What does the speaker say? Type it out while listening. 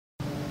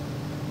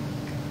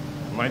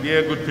My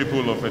dear good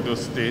people of Edo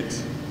State,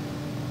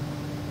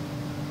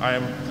 I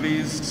am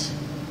pleased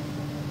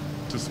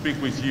to speak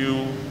with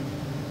you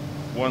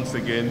once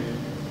again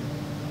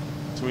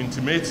to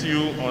intimate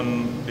you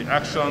on the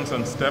actions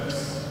and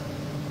steps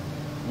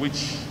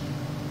which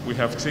we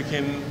have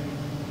taken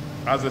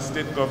as a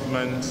state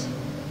government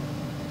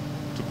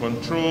to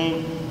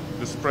control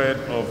the spread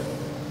of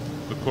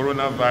the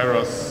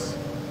coronavirus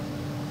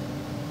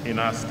in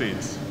our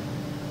state.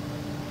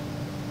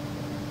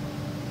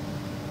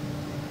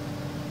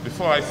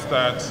 Before I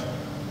start,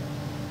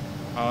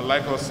 I would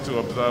like us to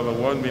observe a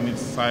 1-minute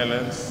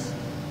silence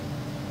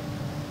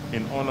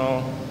in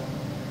honor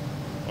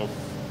of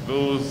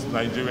those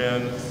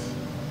Nigerians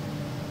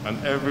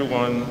and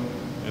everyone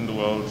in the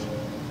world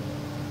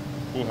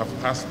who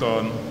have passed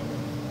on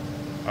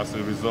as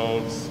a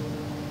result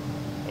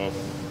of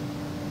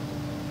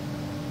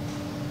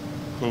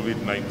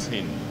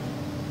COVID-19.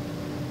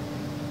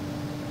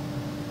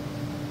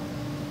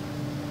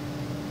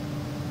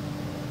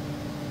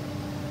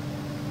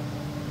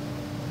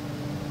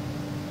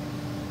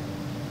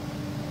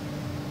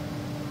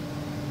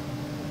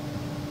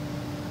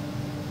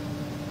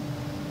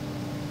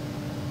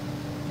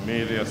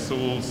 May their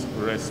souls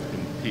rest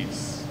in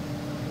peace.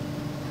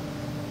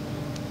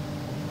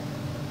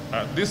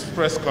 This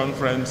press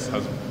conference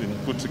has been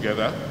put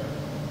together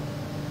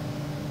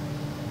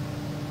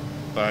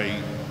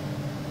by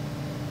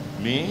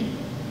me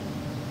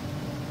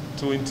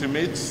to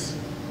intimate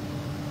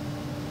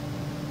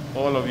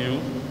all of you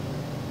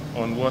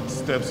on what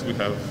steps we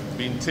have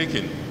been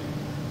taking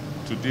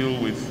to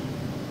deal with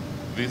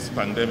this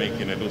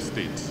pandemic in Edo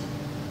State.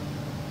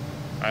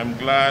 I'm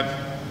glad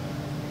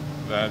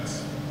that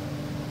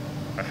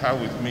I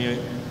have with me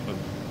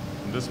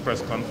in this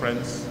press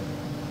conference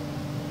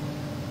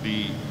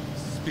the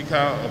Speaker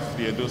of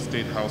the Edo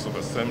State House of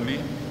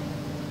Assembly,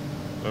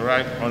 the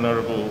Right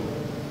Honorable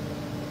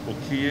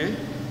Okiye,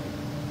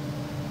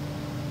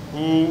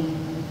 who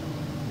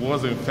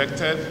was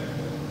infected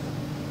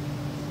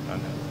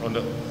and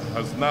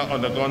has now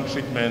undergone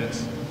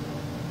treatment,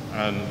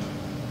 and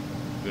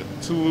the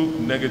 2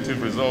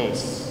 negative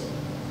results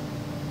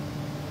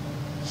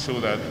show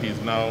that he has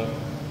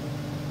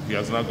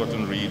now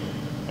gotten rid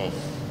of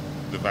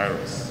the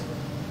virus.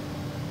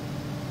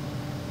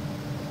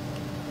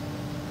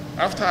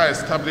 After I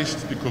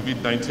established the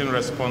COVID-19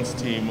 response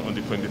team on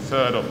the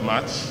 23rd of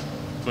March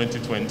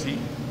 2020,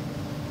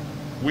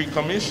 we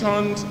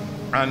commissioned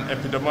an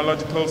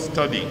epidemiological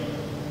study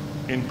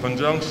in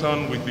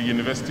conjunction with the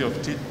University of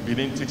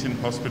Benin Teaching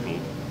Hospital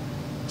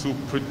to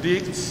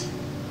predict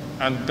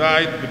and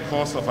guide the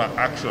course of our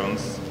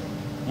actions,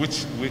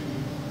 which we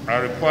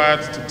are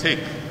required to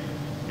take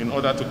in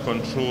order to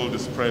control the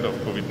spread of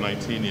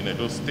COVID-19 in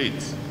Edo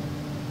State.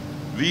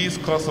 These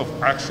course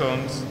of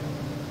actions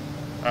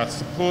are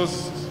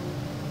supposed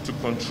to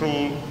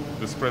control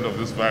the spread of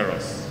this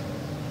virus.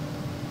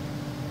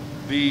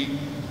 The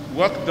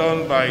work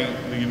done by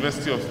the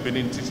University of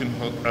Benin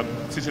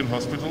Teaching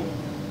Hospital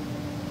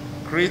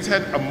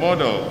created a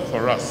model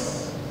for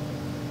us.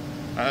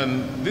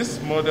 And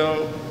this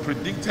model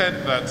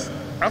predicted that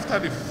after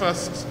the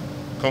first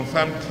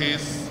confirmed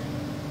case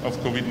of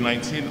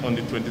COVID-19 on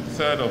the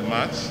 23rd of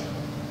March,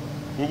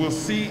 we will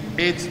see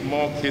 8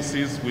 more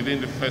cases within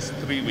the first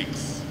 3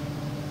 weeks,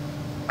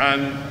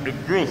 and a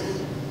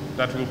growth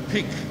that will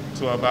peak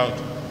to about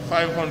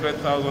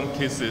 500,000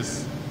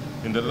 cases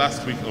in the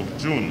last week of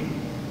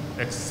June,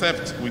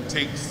 except we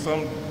take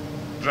some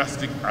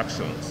drastic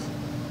actions.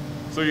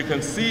 So you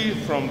can see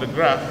from the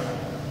graph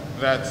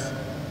that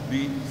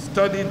the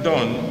study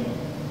done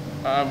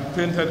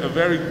painted a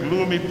very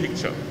gloomy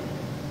picture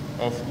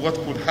of what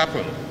could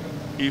happen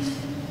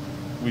if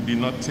we did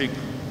not take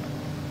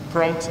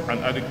prompt and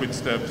adequate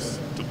steps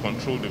to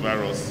control the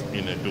virus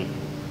in Edo.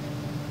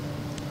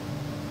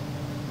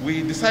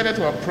 We decided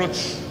to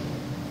approach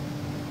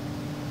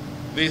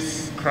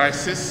this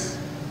crisis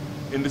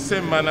in the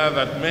same manner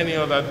that many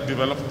other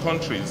developed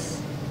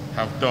countries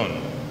have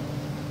done.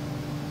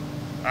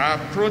 Our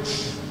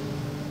approach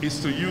is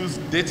to use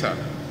data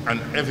and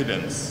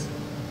evidence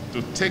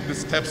to take the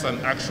steps and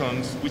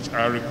actions which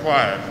are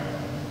required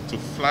to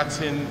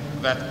flatten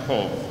that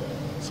curve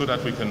so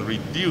that we can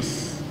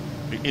reduce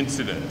the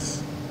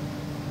incidence.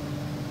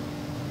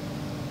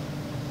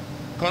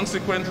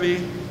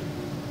 Consequently,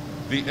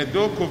 the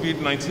Edo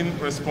COVID-19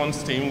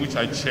 response team, which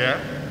I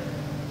chair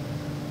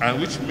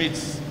and which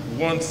meets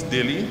once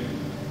daily,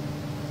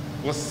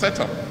 was set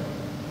up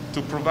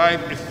to provide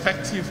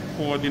effective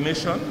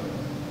coordination,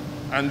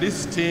 and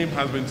this team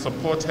has been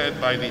supported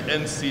by the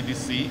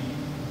NCDC,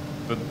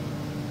 the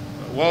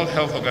World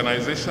Health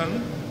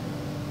Organization,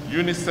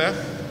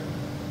 UNICEF,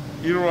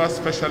 Iroa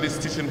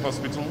Specialist Teaching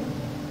Hospital,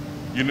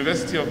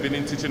 University of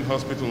Benin Teaching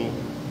Hospital,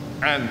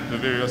 and the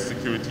various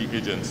security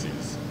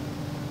agencies.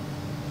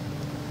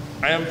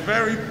 I am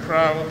very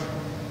proud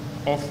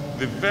of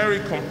the very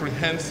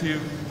comprehensive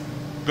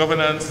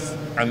governance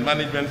and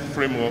management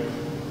framework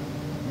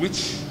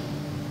which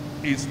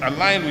is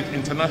aligned with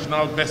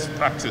international best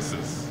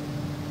practices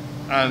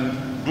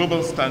and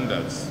global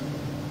standards,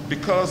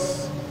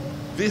 because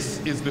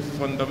This is the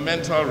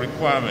fundamental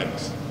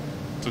requirement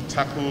to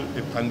tackle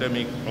a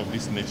pandemic of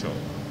this nature.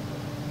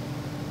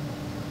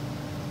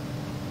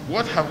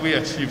 What have we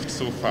achieved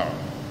so far?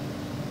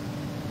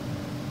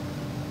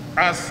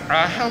 As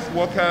our health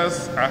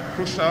workers are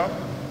crucial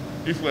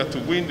if we are to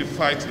win the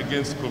fight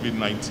against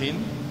COVID-19,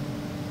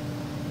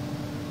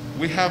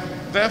 we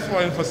have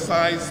therefore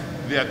emphasized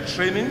their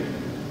training,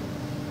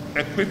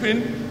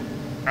 equipping,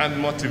 and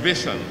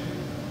motivation,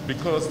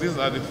 because these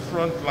are the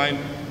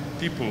frontline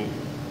people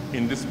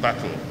in this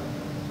battle.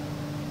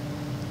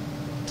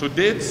 To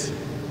date,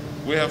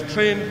 we have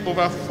trained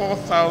over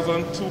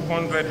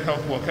 4,200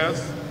 health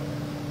workers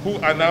who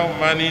are now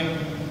manning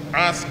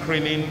our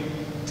screening,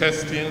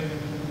 testing,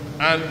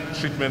 and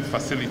treatment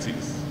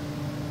facilities.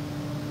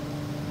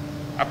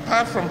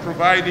 Apart from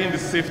providing the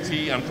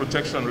safety and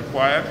protection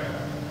required,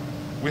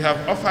 we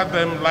have offered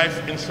them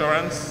life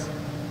insurance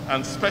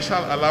and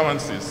special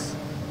allowances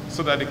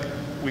so that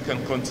we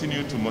can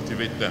continue to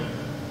motivate them.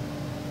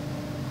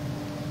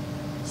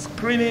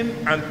 Screening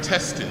and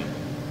testing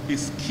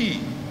is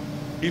key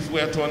if we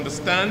are to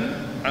understand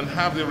and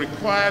have the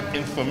required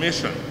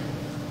information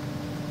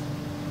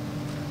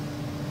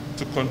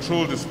to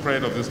control the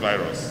spread of this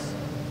virus.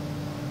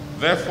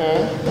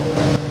 Therefore,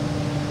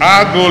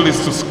 our goal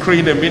is to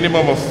screen a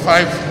minimum of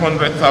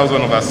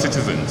 500,000 of our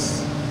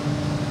citizens.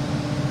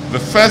 The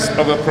first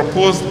of the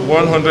proposed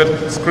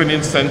 100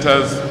 screening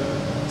centers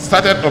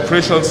started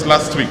operations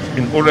last week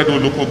in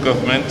Oredo local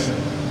government,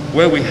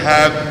 where we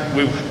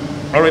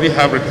already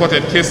have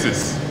reported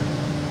cases.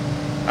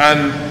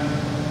 And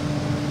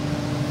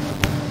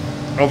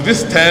of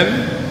these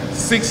 10,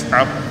 6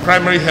 are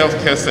primary health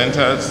care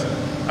centers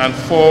and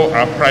 4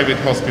 are private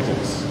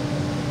hospitals.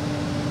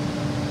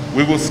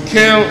 We will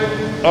scale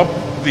up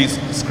these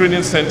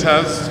screening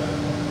centers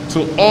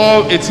to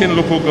all 18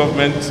 local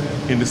governments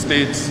in the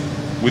states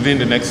within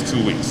the next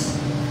 2 weeks.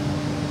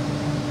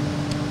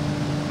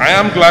 I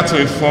am glad to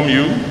inform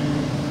you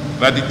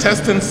that the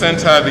testing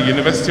center at the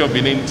University of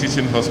Benin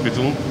Teaching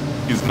Hospital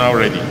is now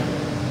ready.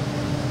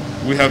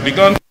 We have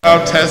begun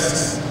our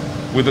tests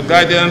with the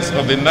guidance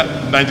of the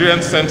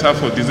Nigerian Center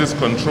for Disease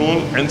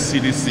Control,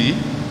 NCDC,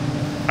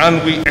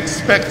 and we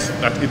expect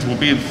that it will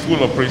be in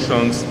full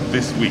operations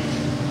this week.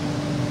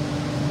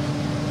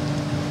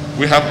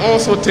 We have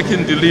also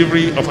taken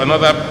delivery of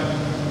another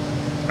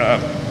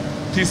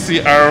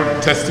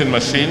PCR testing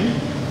machine,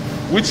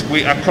 which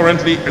we are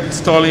currently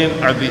installing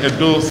at the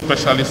Edo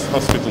Specialist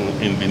Hospital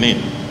in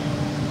Benin.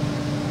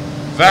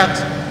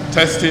 That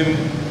testing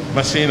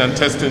machine and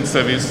testing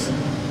service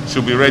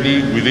should be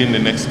ready within the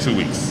next 2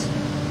 weeks.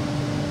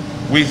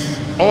 With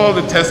all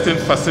the testing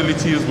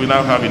facilities we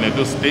now have in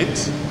Edo State,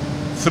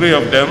 3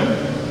 of them,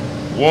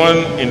 1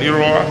 in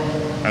Naira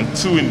and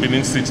 2 in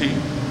Benin City,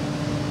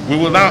 we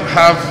will now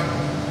have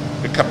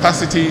the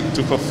capacity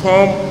to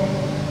perform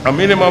a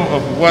minimum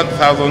of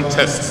 1,000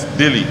 tests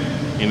daily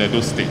in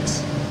Edo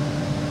State.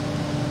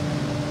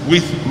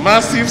 With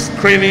massive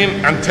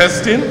screening and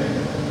testing,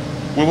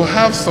 we will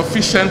have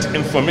sufficient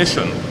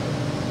information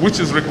which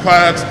is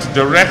required to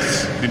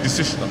direct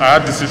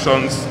our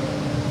decisions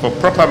for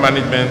proper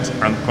management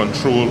and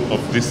control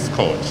of this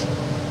scourge.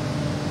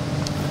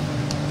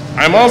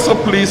 I'm also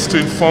pleased to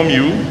inform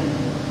you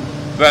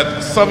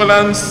that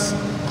surveillance,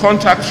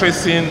 contact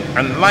tracing,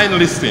 and line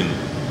listing,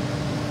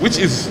 which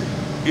is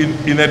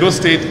in Edo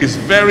State, is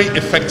very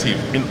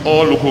effective in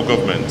all local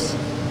governments.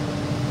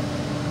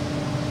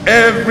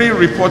 Every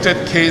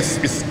reported case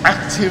is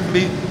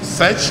actively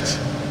searched,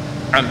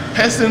 and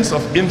persons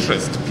of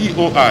interest,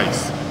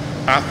 POIs,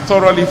 are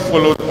thoroughly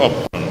followed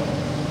up on.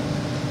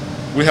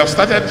 We have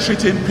started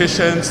treating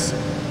patients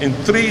in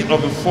 3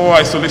 of the 4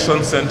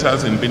 isolation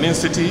centers in Benin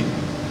City,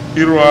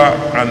 Irua,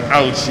 and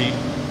Auchi,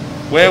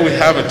 where we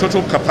have a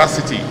total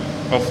capacity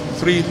of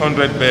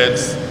 300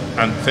 beds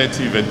and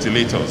 30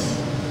 ventilators.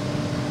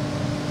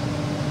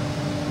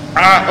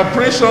 Our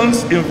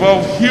operations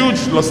involve huge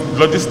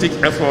logistic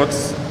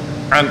efforts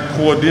and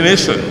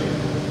coordination.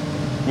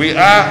 We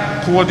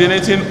are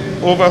coordinating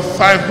over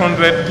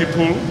 500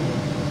 people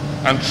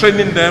and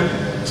training them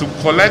to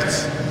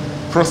collect,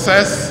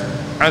 process,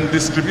 and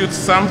distribute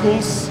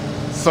samples,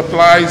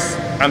 supplies,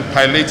 and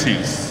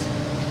palliatives.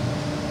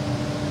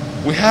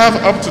 We have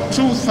up to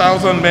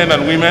 2,000 men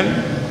and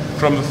women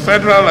from the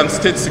federal and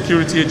state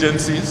security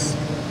agencies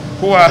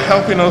who are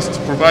helping us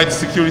to provide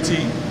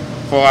security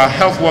for our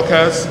health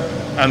workers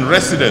and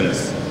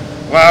residents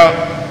while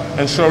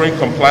ensuring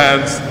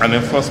compliance and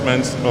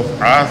enforcement of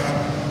our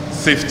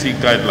safety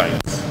guidelines.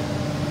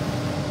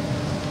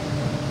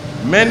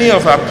 Many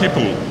of our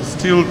people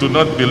still do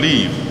not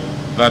believe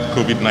that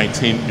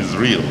COVID-19 is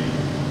real,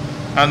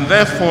 and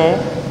therefore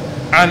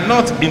are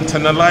not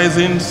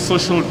internalizing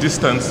social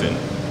distancing,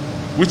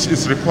 which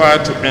is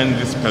required to end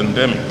this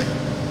pandemic.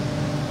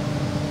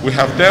 We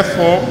have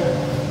therefore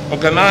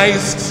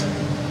organized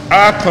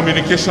our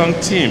communication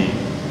team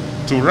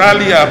to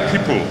rally our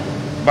people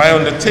by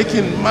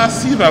undertaking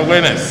massive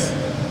awareness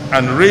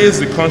and raise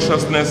the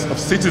consciousness of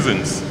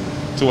citizens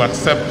to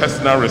accept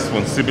personal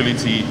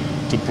responsibility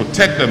to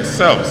protect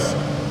themselves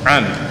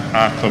and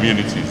our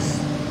communities.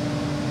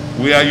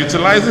 we are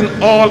utilizing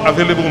all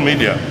available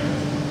media,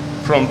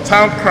 from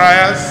town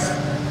criers,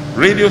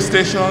 radio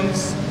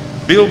stations,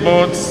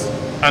 billboards,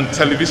 and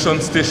television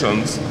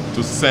stations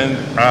to send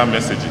our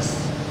messages.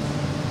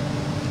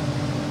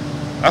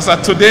 As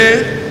of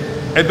today,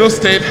 Edo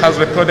State has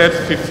recorded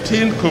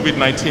 15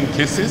 COVID-19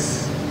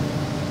 cases.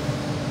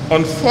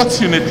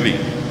 Unfortunately,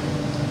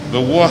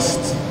 the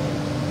worst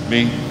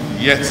may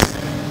yet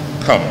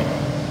come,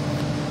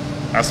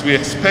 as we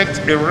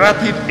expect a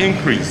rapid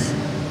increase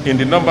in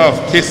the number of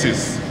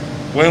cases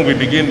when we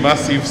begin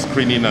massive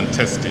screening and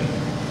testing.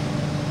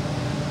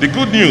 The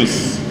good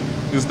news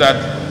is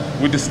that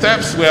with the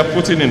steps we are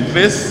putting in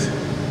place,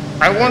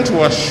 I want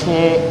to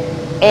assure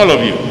all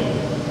of you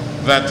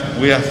that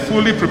we are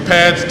fully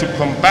prepared to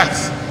combat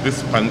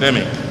this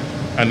pandemic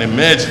and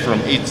emerge from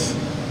it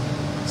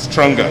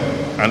stronger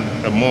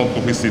and a more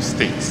cohesive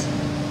state.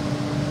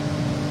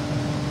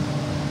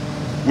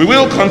 We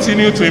will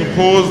continue to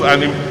impose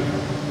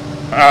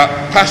a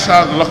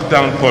partial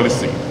lockdown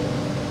policy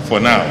for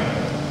now,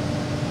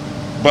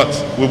 but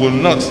we will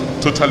not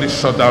totally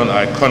shut down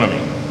our economy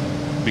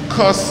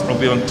because of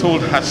the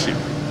untold hardship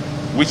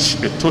which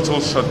a total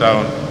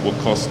shutdown will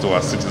cause to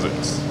our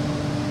citizens.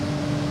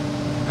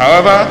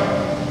 However,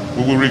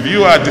 we will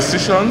review our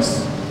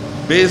decisions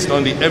based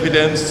on the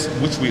evidence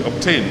which we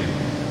obtain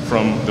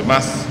from the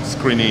mass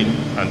screening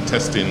and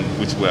testing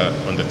which we are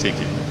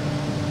undertaking.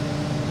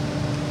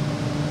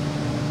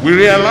 We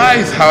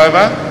realize,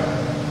 however,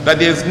 that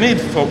there is need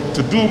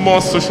to do more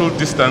social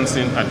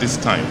distancing at this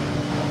time.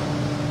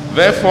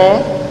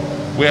 Therefore,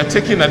 we are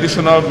taking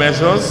additional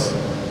measures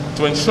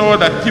to ensure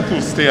that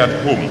people stay at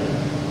home.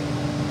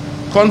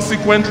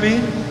 Consequently,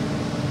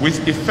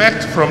 with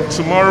effect from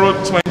tomorrow,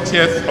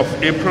 20th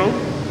of April,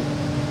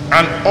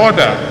 an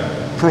order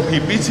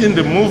prohibiting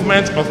the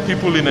movement of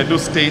people in Edo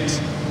State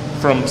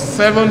from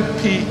 7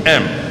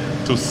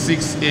 p.m. to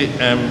 6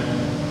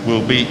 a.m.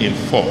 will be in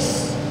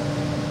force.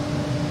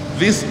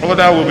 This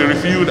order will be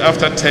reviewed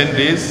after 10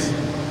 days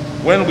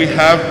when we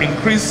have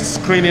increased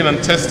screening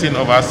and testing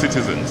of our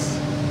citizens.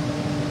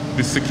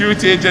 The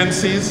security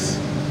agencies,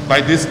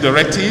 by this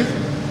directive,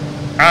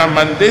 are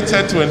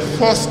mandated to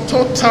enforce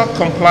total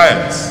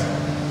compliance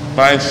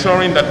by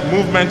ensuring that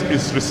movement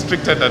is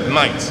restricted at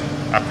night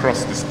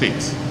across the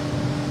state.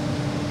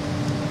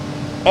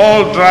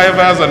 All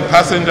drivers and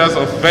passengers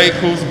of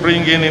vehicles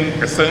bringing in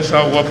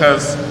essential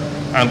workers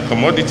and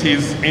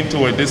commodities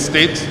into Edo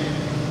State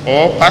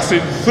or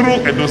passing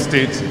through Edo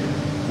State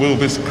will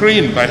be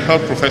screened by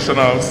health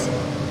professionals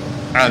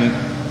and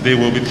they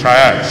will be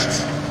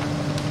triaged.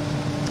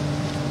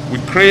 We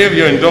crave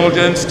your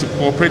indulgence to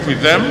cooperate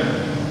with them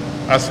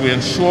as we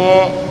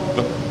ensure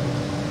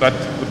that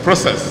the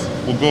process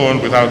will go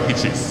on without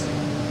hitches.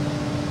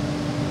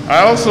 I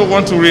also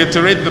want to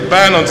reiterate the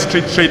ban on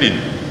street trading,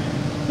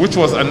 which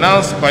was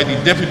announced by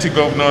the Deputy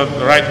Governor,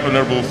 the Right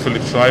Honorable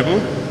Philip Schreiber,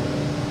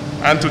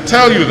 and to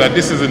tell you that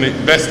this is in the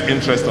best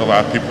interest of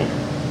our people.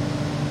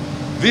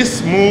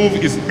 This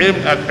move is aimed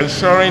at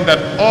ensuring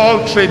that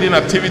all trading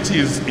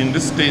activities in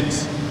this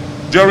state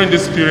during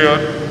this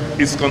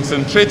period is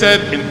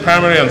concentrated in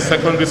primary and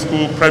secondary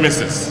school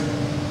premises,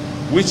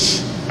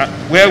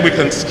 where we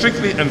can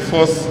strictly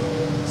enforce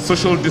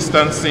social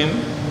distancing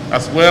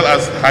as well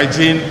as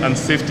hygiene and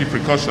safety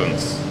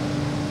precautions.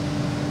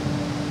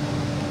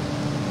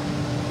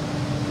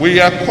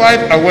 We are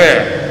quite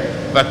aware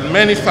that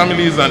many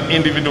families and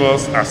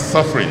individuals are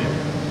suffering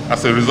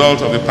as a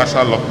result of the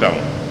partial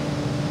lockdown.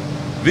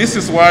 This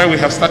is why we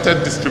have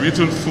started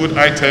distributing food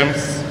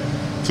items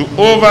to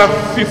over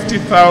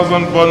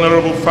 50,000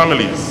 vulnerable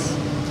families,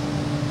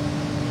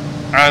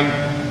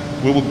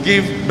 and we will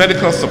give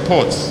medical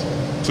support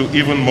to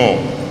even more.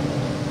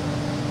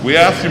 We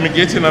are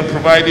fumigating and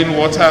providing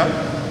water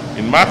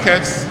in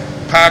markets,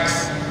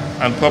 parks,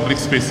 and public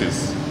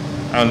spaces,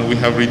 and we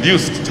have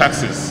reduced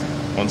taxes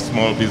on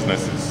small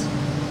businesses.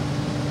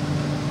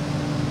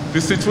 The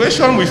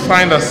situation we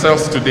find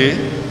ourselves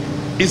today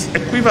is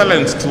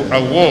equivalent to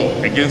a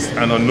war against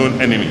an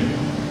unknown enemy.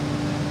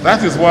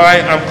 That is why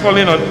I'm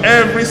calling on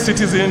every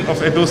citizen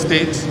of Edo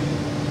State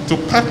to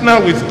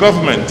partner with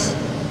government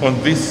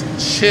on this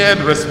shared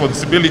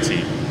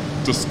responsibility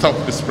to stop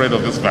the spread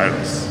of this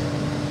virus.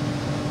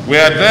 We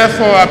are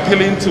therefore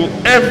appealing to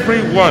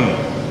everyone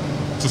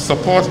to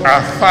support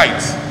our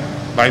fight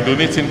by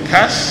donating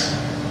cash,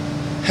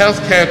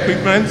 healthcare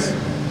equipment,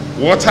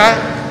 water,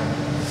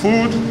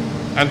 food,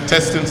 and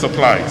testing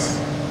supplies.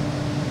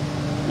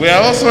 We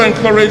are also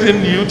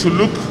encouraging you to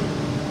look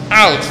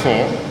out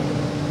for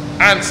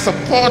and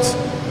support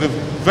the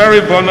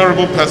very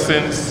vulnerable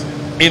persons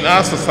in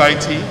our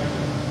society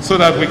so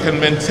that we can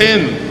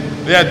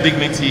maintain their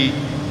dignity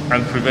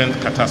and prevent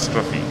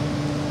catastrophe.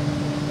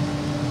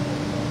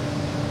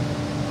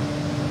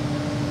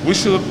 We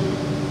should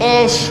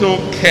all show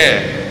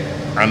care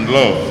and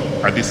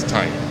love at this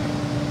time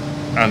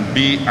and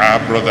be our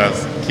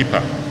brother's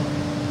keeper.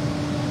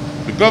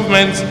 The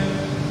government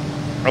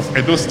of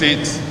Edo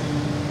State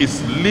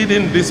is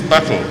leading this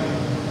battle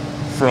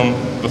from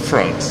the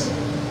front,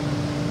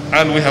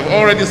 and we have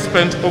already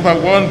spent over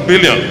 1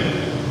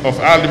 billion of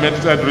our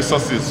limited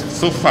resources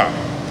so far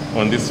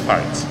on this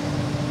fight.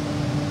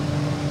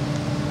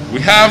 We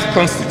have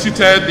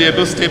constituted the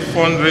Edo State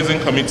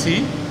Fundraising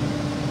Committee,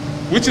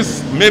 which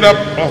is made up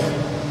of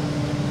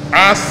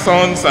our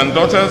sons and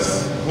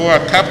daughters who are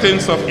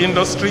captains of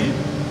industry,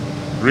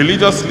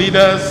 religious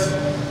leaders,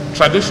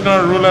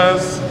 traditional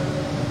rulers,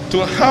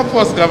 to help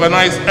us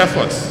galvanize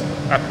efforts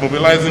at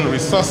mobilizing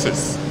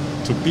resources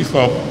to beef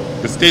up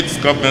the state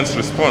government's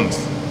response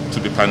to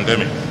the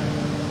pandemic.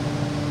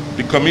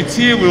 The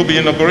committee will be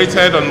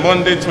inaugurated on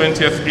Monday,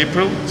 20th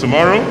April,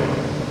 tomorrow,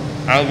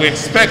 and we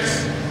expect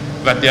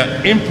that their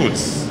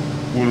inputs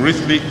will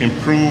richly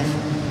improve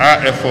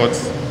our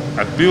efforts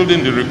at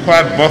building the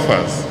required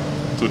buffers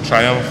to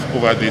triumph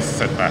over this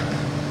setback.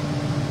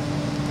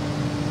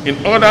 In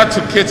order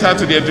to cater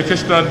to the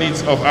educational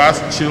needs of our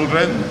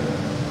children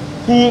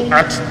who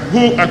are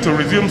to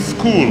resume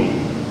school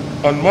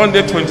on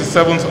Monday,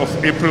 27th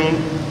of April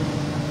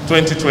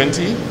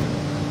 2020,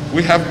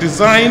 we have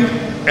designed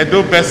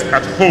Edo Best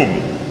at Home,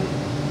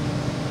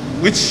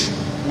 which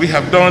we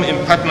have done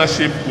in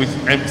partnership with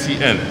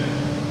MTN.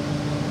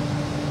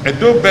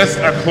 Edo Best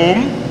at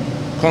Home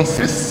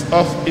consists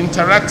of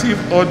interactive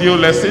audio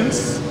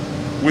lessons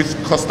with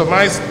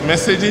customized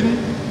messaging,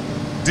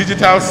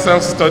 digital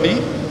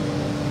self-study,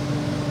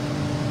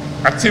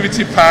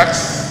 activity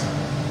packs,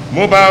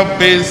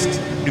 mobile-based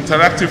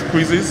interactive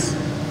quizzes,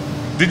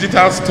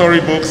 digital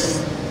storybooks,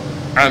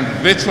 and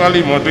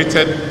virtually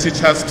moderated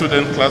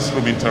teacher-student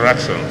classroom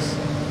interactions.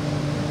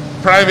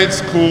 Private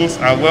schools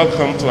are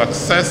welcome to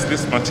access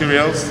these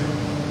materials,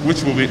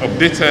 which will be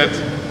updated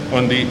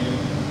on the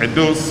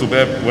Edo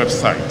Suburb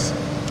website.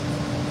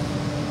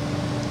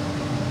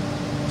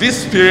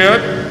 This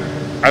period,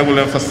 I will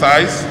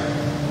emphasize,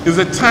 is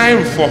a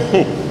time for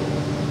hope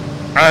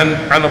and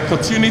an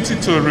opportunity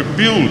to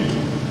rebuild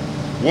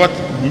what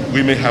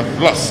we may have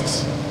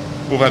lost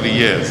over the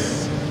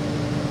years.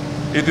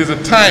 It is a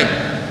time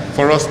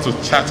for us to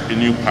chart a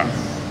new path.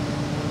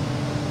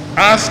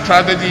 Our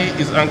strategy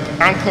is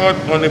anchored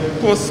on a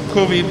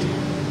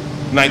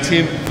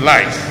post-COVID-19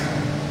 life.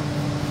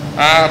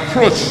 Our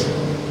approach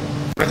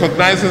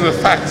recognizes the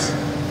fact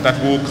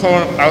that we will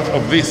come out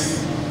of this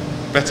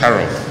better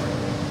off.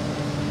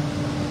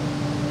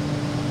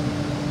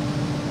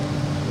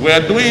 We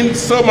are doing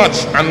so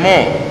much and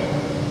more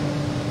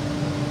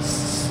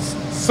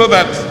so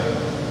that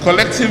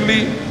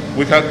collectively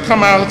we can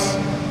come out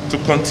to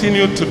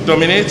continue to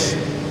dominate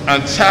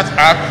and chart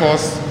our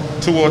course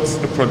towards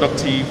a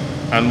productive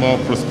and more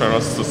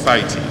prosperous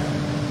society.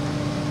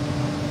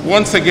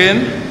 Once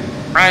again,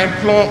 I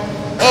implore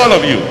all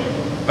of you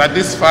that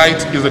this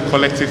fight is a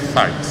collective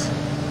fight.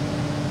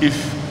 If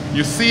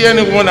you see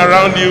anyone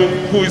around you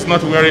who is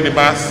not wearing a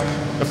mask,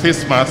 a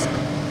face mask,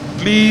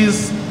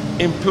 please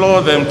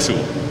implore them to,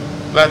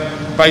 that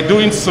by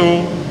doing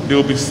so, they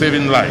will be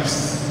saving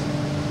lives.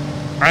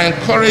 I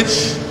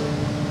encourage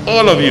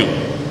all of you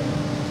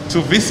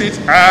to visit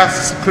our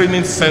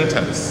screening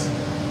centers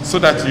so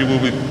that you will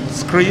be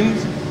screened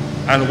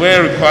and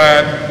where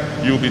required,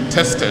 you will be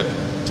tested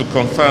to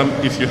confirm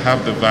if you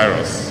have the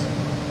virus.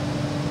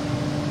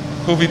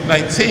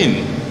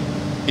 COVID-19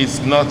 is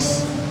not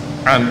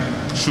and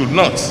should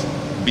not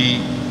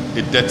be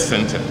a death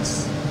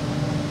sentence.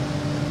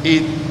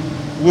 It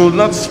will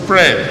not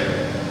spread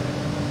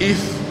if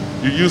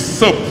you use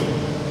soap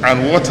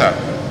and water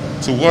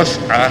to wash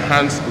our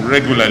hands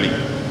regularly,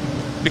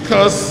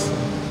 because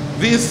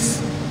this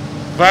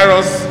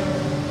virus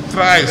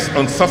thrives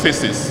on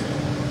surfaces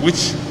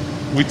which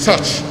we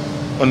touch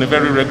on a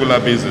very regular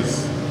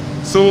basis.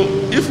 So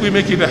if we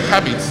make it a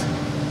habit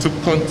to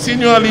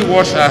continually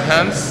wash our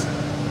hands,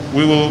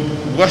 we will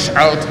wash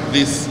out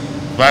this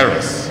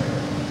virus.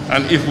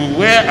 And if we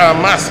wear our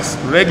masks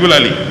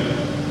regularly,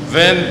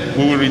 then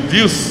we will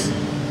reduce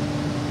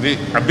the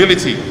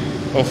ability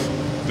of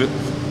the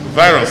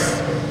virus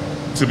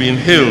to be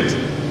inhaled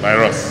by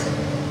us.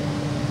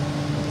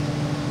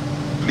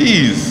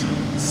 Please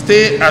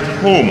stay at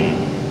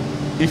home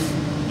if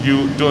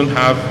you don't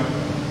have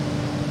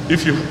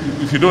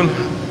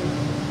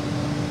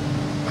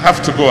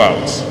to go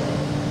out.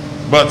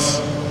 But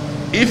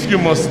if you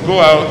must go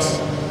out,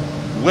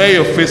 wear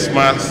your face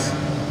mask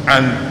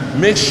and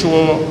make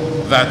sure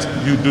that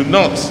you do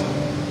not,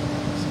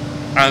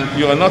 and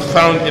you are not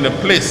found in a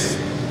place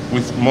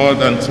with more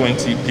than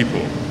 20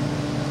 people.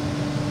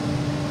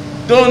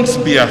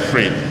 Don't be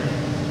afraid.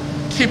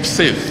 Keep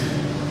safe,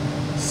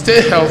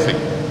 stay healthy,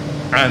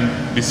 and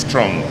be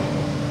strong.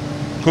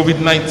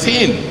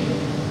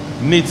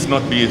 COVID-19 needs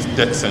not be a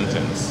death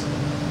sentence.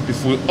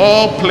 If we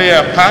all play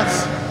our part,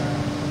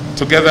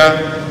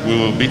 together we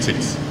will beat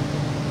it.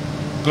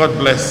 God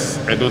bless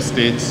Edo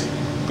State.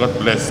 God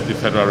bless the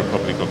Federal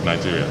Republic of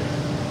Nigeria.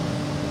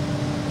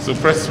 So,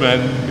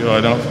 Pressmen, you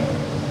are now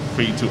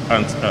free to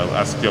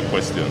ask your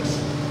questions.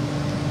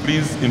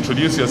 Please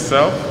introduce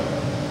yourself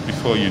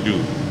before you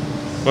do.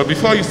 But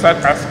before you start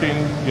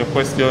asking your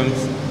questions,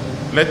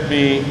 let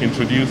me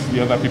introduce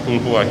the other people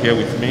who are here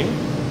with me.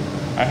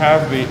 I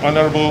have the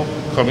Honorable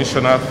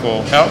Commissioner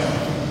for Health,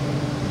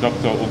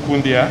 Dr.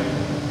 Okundia.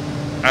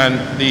 and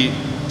the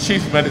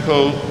Chief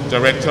Medical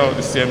Director,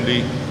 the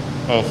CMD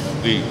of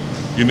the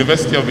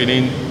University of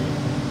Benin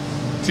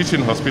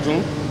Teaching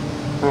Hospital,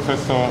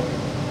 Professor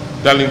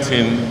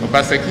Darlington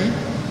Obaseki,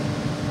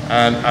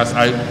 and as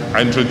I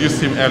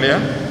introduced him earlier,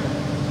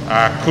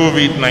 our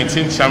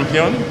COVID-19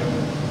 champion,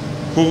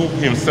 who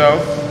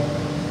himself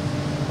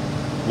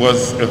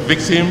was a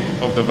victim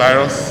of the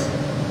virus,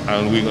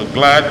 and we are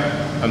glad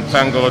and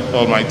thank God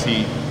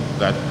Almighty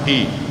that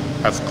he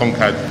has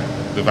conquered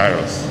the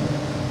virus.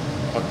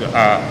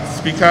 Our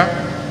speaker,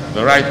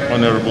 the Right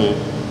Honorable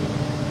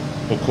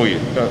Okiye.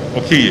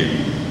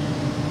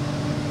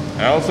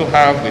 I also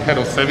have the head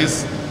of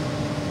service,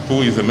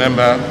 who is a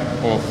member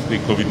of the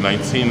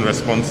COVID-19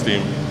 response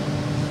team,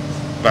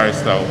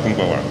 Barrister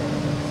Okungbawa.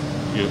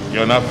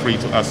 You're now free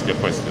to ask your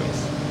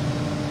questions.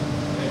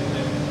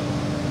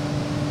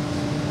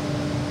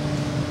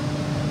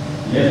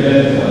 My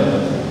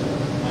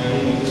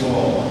name is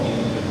Paul.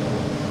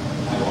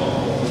 I work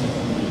for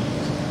OCC.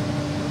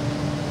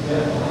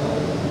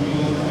 You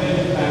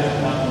very fast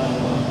that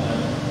number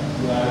and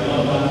you are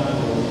relevant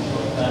to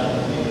short-term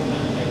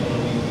and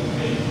economic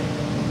effects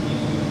if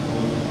you go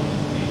on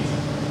the state.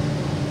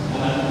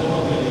 And as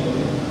government,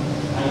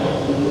 I want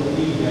to know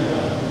if there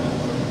are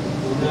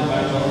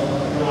coronavirus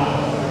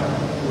plans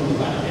to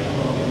look at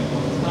economy,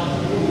 because it's not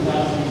to do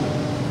without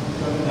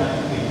something that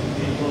the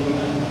economy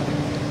has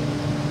affected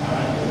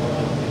around the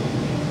world.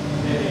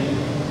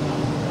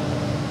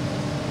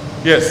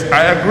 Yes,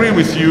 I agree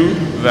with you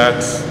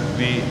that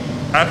the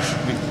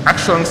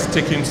actions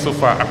taken so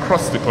far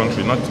across the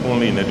country, not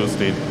only in Edo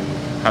State,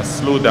 has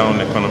slowed down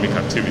economic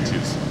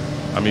activities.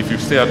 I mean, if you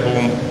stay at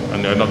home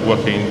and you're not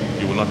working,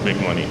 you will not make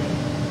money.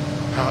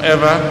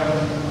 However,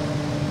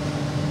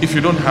 if you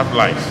don't have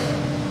life,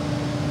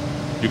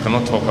 you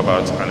cannot talk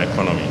about an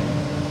economy.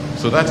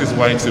 So that is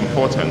why it's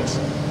important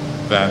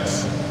that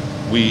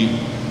we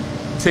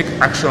take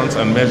actions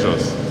and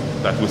measures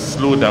that will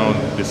slow down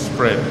the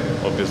spread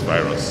of this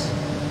virus.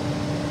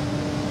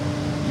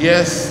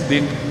 Yes,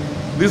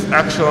 these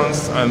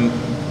actions and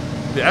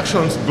the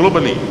actions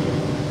globally,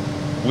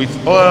 with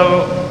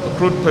oil,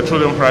 crude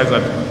petroleum price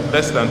at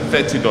less than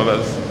 $30,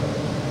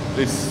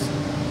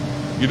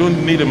 you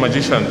don't need a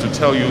magician to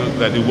tell you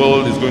that the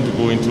world is going to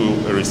go into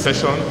a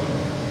recession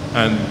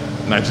and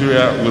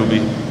Nigeria will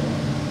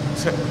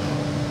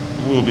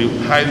be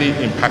highly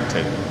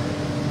impacted.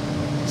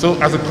 So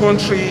as a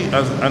country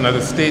and as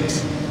a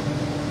state,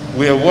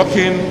 we are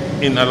working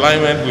in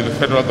alignment with the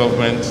federal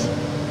government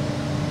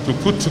to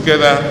put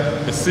together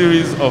a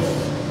series of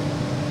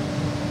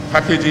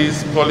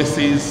packages,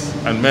 policies,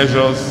 and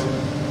measures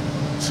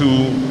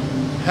to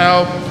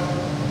help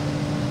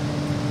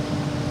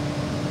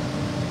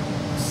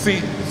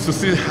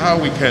see how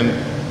we can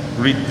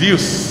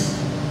reduce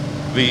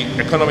the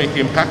economic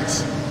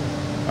impact,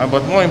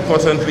 but more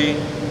importantly,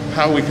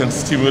 how we can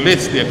stimulate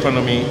the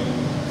economy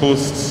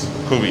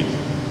post-COVID.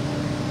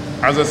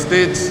 As a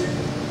state,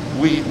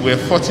 we were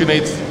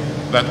fortunate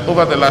that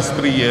over the last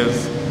 3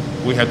 years,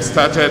 we had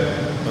started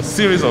a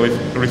series of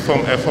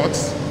reform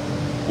efforts.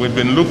 We've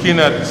been looking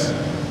at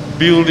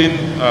building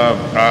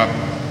our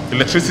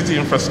electricity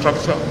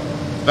infrastructure.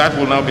 That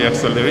will now be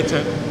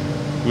accelerated.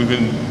 We've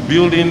been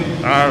building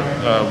our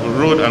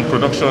road and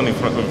production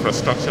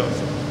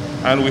infrastructures.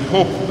 And we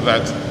hope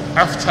that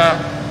after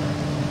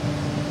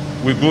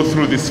we go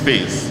through this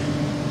phase,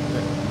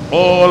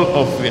 all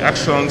of the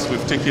actions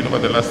we've taken over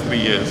the last 3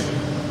 years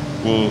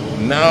will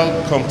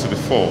now come to the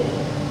fore.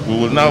 We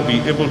will now be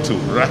able to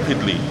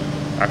rapidly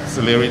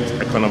accelerate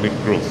economic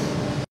growth.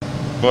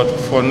 But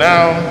for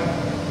now,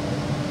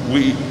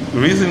 the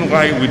reason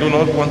why we do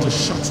not want to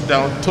shut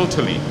down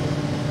totally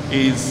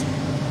is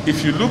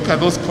if you look at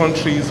those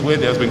countries where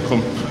there's been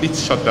complete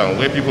shutdown,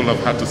 where people have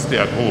had to stay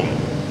at home,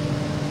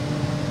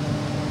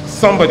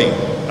 somebody,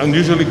 and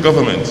usually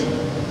government,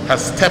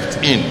 has stepped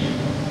in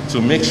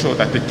to make sure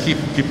that they keep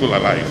people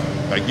alive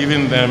by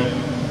giving them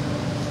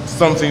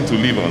something to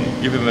live on,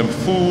 giving them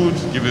food,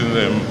 giving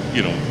them,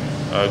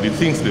 the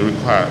things they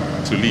require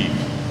to live.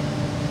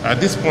 At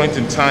this point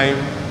in time,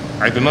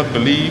 I do not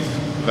believe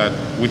that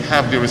we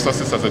have the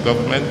resources as a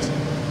government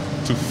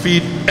to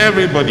feed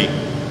everybody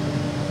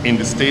in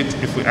the state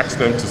if we ask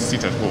them to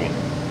sit at home.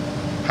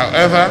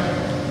 However,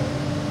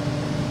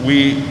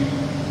 we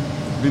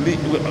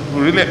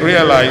really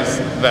realize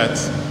that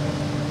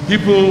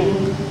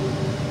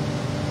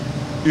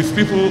if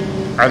people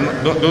are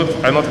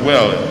not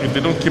well, if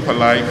they don't keep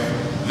alive,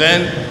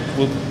 then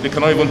they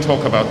cannot even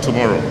talk about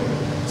tomorrow.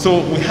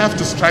 So we have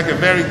to strike a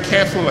very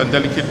careful and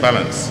delicate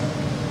balance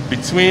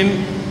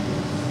between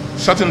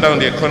shutting down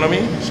the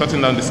economy,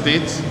 shutting down the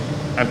state,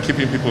 and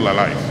keeping people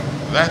alive.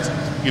 That,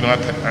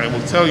 I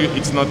will tell you,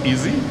 it's not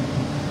easy,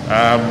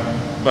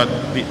 but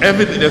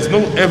there's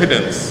no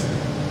evidence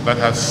that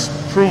has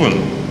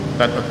proven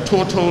that a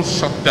total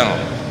shutdown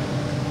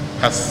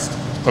has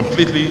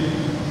completely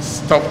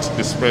stopped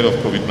the spread of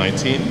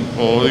COVID-19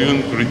 or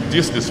even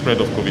reduced the spread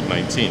of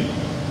COVID-19.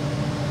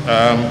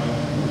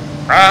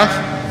 Our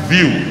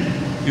view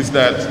is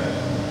that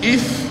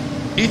if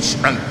each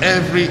and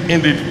every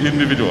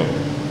individual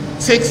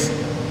takes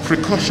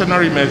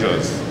precautionary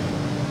measures,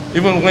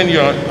 even when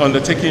you're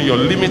undertaking your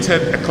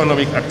limited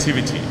economic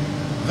activity,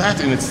 that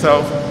in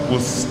itself will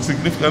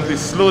significantly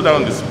slow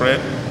down the spread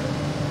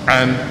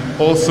and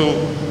also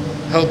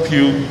help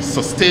you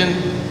sustain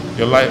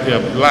your life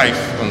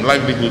and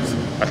livelihoods,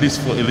 at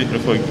least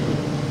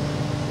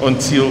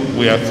until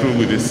we are through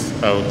with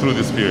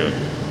this period.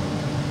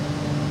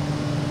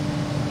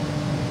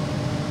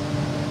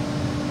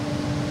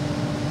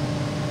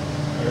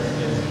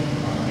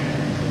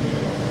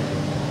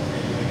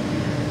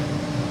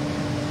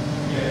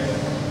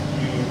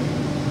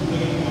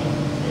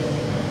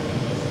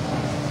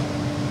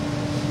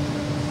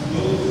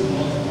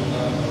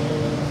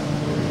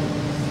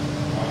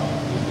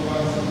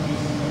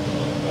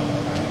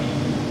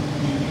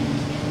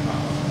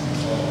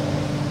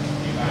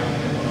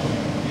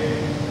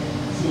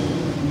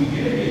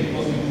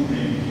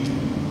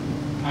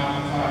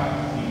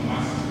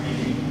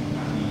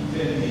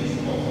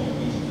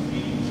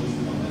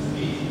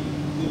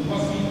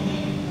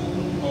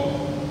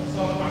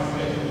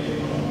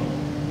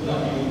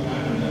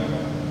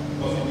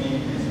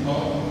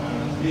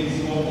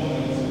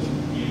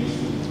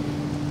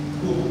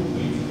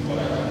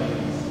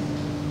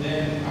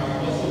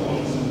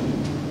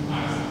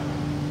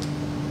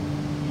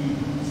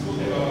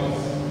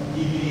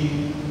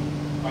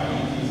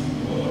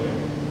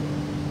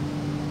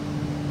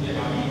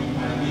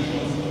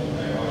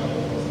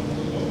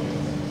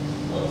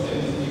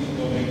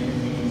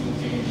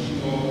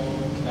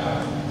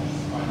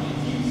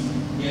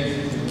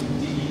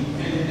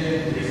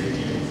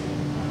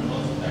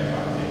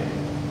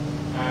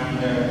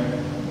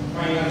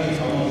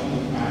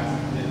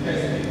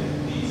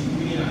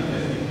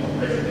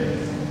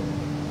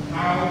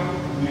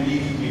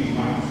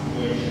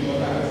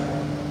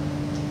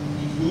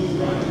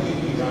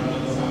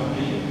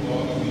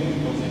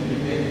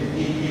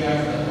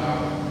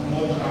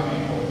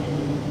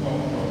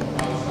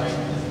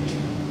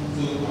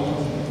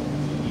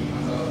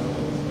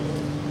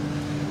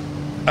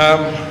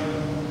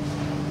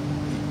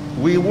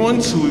 We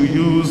want to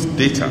use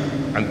data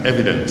and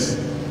evidence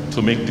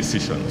to make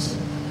decisions.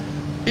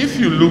 If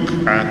you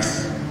look at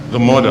the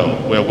model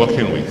we're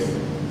working with,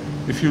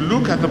 if you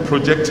look at the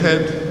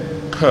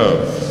projected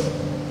curve,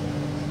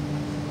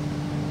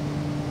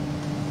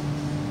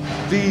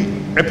 the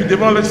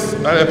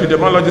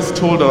epidemiologists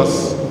told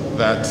us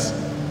that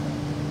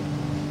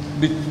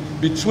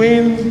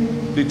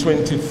between the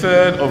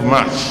 23rd of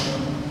March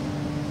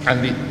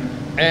and the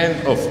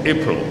end of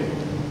April,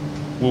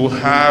 we will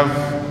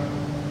have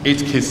 8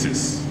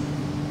 cases.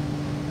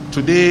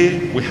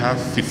 Today, we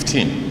have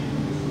 15.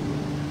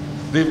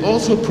 They've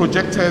also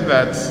projected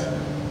that,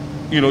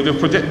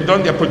 they've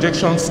done their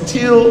projections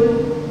till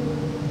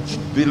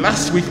the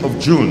last week of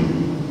June,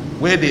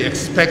 where they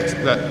expect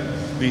that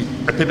the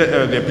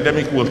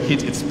epidemic will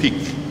hit its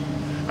peak.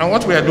 And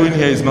what we are doing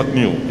here is not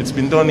new. It's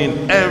been done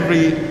in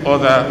every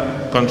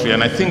other country,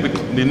 and I think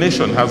the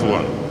nation has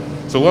one.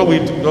 So what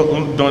we've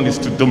done is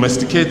to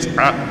domesticate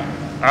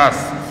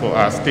us for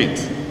our state.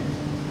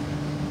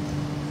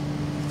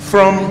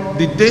 From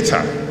the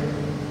data,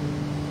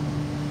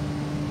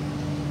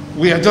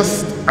 we are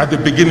just at the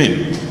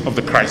beginning of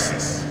the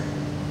crisis.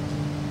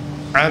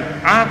 And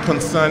our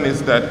concern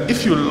is that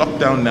if you lock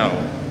down now,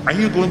 are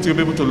you going to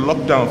be able to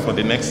lock down for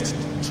the next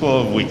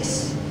 12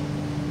 weeks?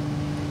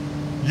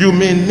 There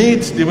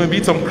may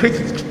be some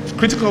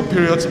critical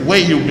periods where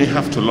you may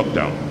have to lock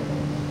down.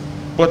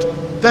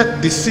 But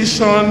that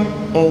decision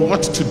on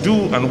what to do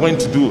and when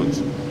to do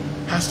it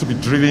has to be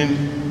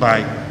driven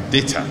by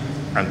data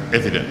and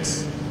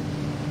evidence,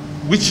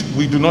 which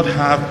we do not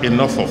have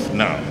enough of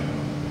now.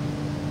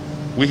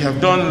 We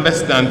have done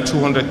less than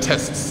 200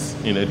 tests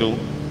in Edo.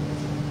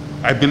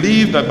 I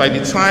believe that by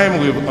the time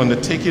we've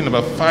undertaken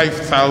about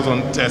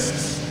 5,000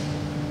 tests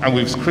and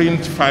we've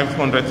screened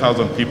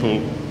 500,000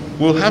 people,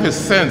 we'll have a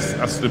sense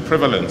as to the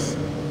prevalence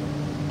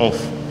of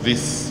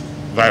this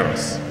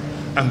virus.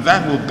 And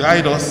that will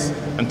guide us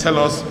and tell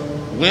us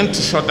when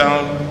to shut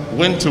down,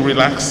 when to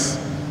relax,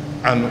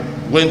 and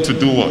when to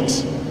do what.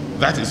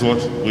 That is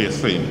what we are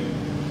saying.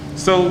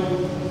 So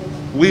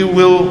we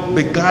will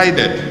be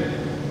guided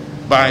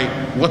by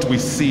what we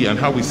see and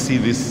how we see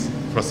this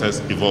process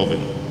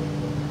evolving.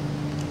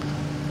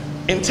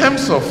 In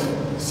terms of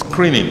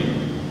screening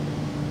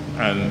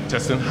and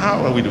testing,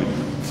 how are we doing?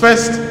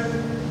 First,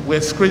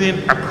 we're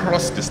screening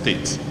across the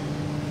state.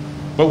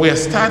 But we are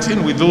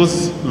starting with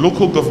those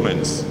local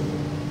governments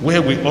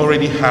where we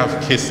already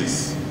have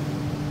cases.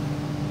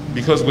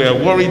 Because we are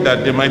worried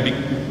that there might be,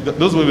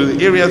 those will be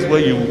the areas where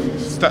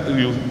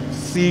you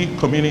see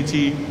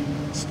community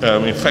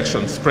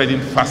infection spreading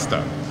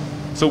faster.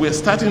 So we're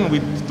starting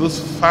with those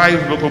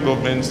 5 local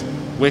governments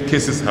where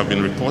cases have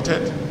been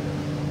reported.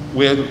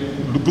 We're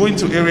going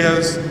to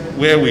areas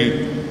where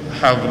we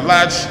have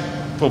large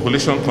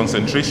population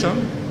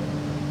concentration.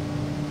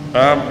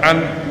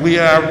 And we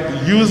are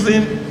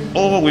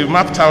we've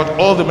mapped out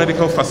all the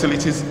medical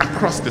facilities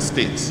across the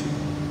state.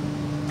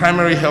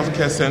 Primary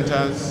healthcare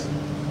centers,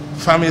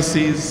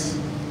 pharmacies,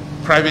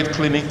 private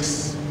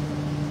clinics,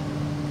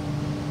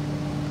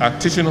 at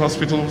teaching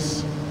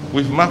hospitals.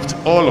 We've mapped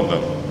all of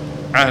them,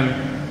 and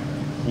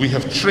we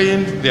have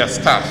trained their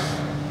staff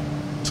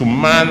to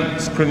man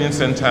screening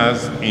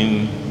centers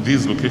in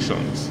these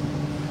locations.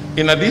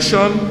 In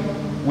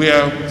addition, we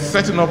are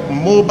setting up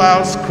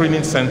mobile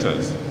screening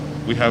centers.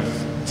 We have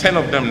 10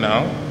 of them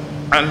now,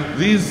 and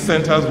these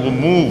centers will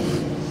move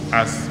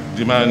as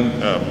demand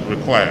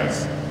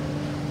requires.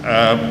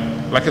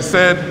 Like I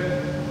said,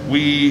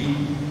 we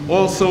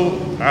also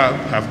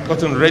have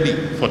gotten ready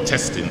for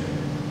testing.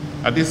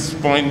 At this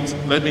point,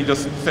 let me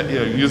just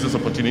use this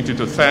opportunity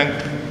to thank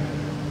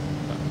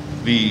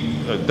the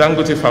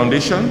Dangote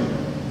Foundation,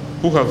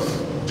 who have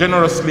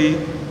generously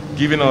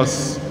given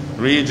us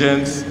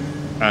reagents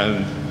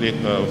and the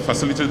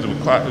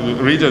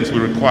reagents we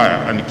require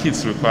and the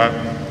kits required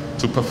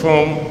to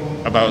perform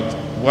about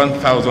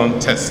 1,000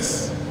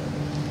 tests.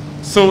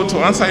 So to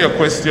answer your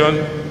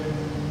question,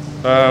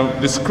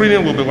 the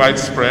screening will be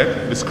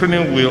widespread. The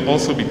screening will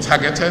also be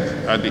targeted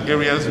at the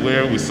areas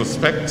where we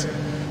suspect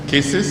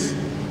cases.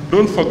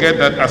 Don't forget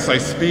that as I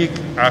speak,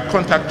 our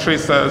contact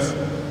tracers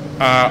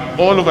are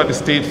all over the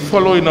state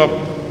following up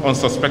on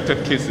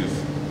suspected cases.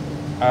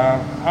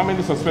 How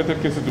many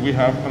suspected cases do we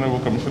have, Honorable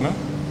Commissioner?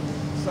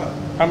 Sir,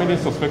 how many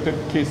suspected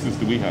cases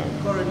do we have?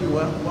 Currently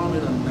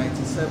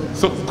 197.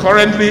 So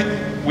currently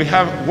we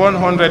have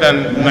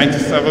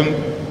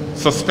 197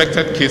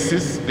 suspected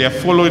cases. They are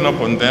following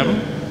up on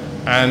them,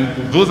 and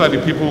those are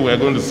the people we are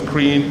going to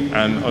screen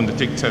and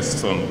undertake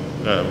tests on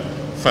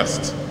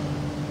first.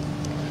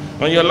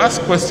 On your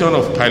last question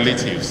of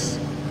palliatives,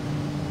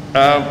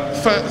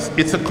 first,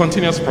 it's a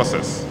continuous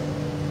process.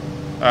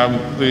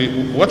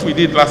 What we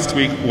did last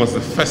week was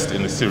the first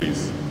in the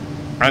series,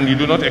 and you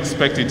do not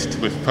expect it to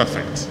be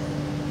perfect.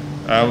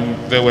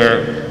 There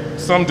were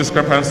some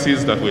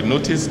discrepancies that were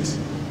noticed.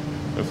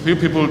 A few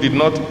people did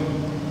not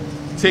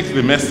take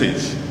the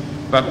message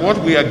that what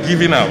we are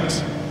giving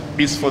out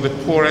is for the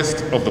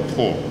poorest of the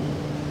poor,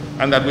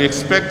 and that we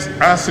expect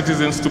our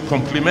citizens to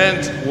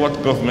complement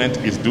what government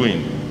is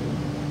doing.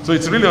 So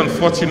it's really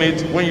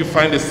unfortunate when you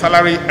find a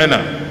salary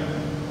earner,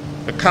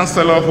 a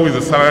councillor who is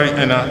a salary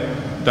earner,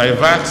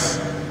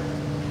 diverts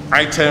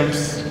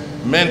items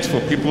meant for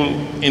people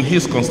in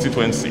his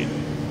constituency.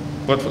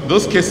 But for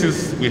those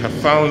cases we have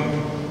found,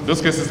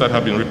 those cases that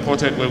have been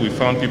reported where we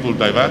found people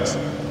divert,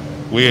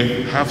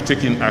 we have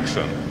taken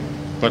action.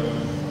 But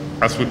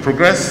as we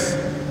progress,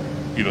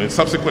 in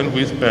subsequent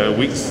weeks,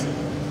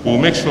 we'll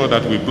make sure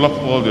that we block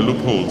all the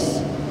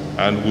loopholes,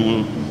 and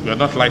we are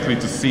not likely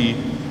to see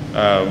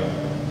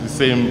the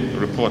same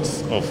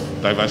reports of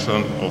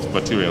diversion of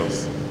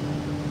materials.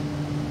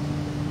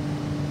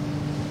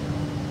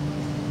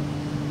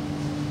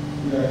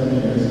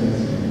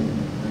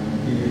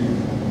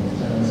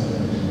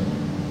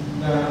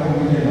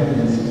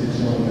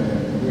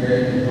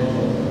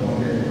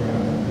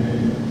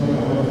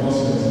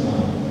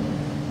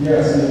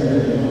 Yes,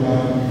 they don't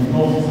have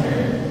enough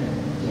time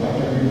to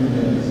actually do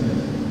their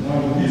business. Now,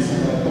 this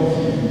kind of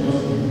coffee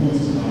just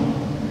imposed now.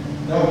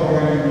 That will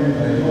probably mean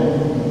that a lot of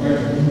people try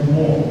to do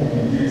more in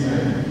the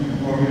daytime. People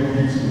probably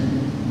need to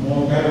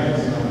more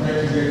guidance and try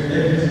to get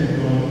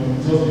everything done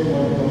just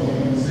before the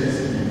coffee sets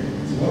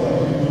in. So what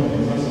have we done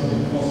in terms of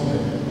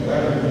enforcement? But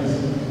that means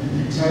the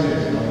big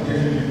challenge of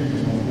getting people to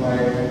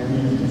comply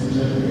with the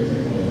decision to get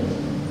technology.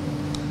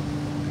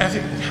 I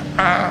think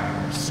our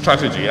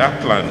strategy, our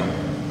plan,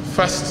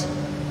 first,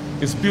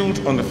 is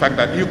built on the fact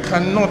that you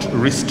cannot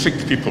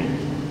restrict people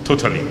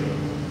totally.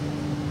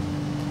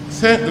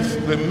 So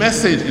the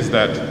message is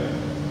that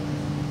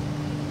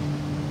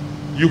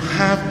you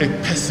have a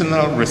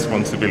personal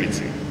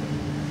responsibility.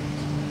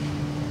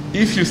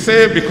 If you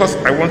say, because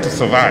I want to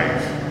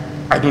survive,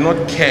 I do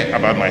not care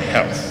about my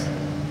health,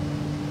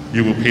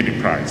 you will pay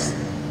the price.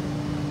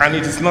 And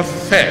it is not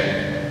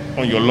fair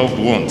on your loved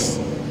ones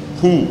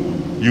who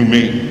you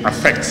may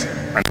affect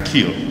and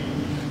kill.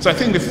 So I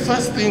think the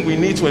first thing we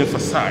need to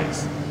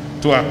emphasize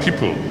to our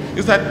people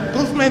is that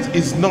government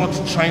is not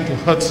trying to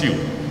hurt you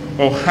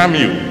or harm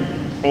you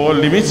or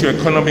limit your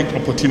economic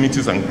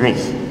opportunities and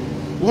growth.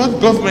 What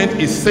government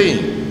is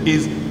saying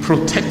is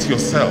protect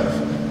yourself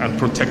and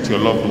protect your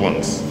loved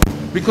ones.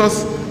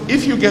 Because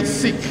if you get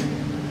sick,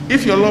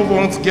 if your loved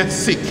ones get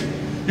sick,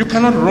 you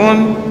cannot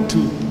run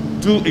to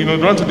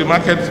the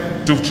market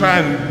to try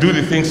and do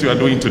the things you are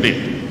doing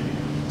today.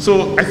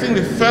 So I think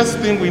the first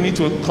thing we need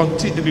to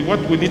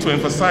what we need to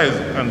emphasize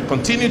and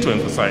continue to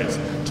emphasize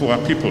to our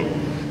people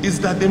is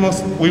that we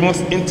must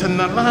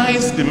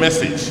internalize the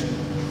message.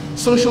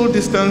 Social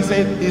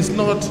distancing is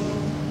not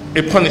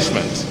a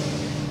punishment.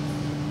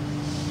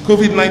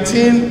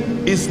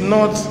 COVID-19 is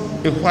not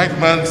a white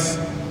man's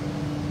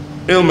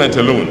ailment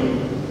alone.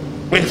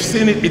 We've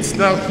seen it, it's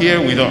now here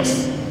with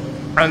us.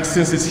 And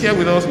since it's here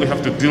with us, we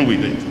have to deal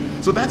with it.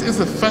 So that is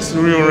the first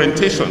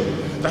reorientation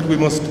that we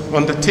must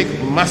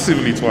undertake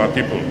massively to our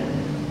people.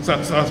 So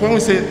when we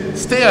say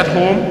stay at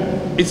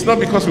home, it's not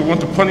because we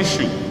want to punish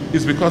you,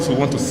 it's because we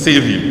want to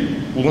save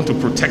you, we want to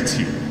protect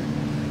you.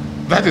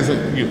 That is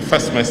the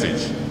first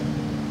message.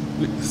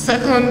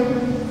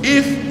 Second,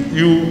 if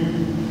you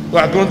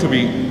are going to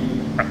be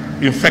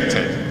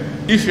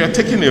infected, if you are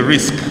taking a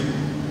risk,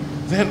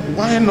 then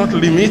why not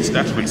limit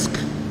that risk?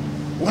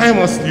 Why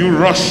must you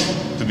rush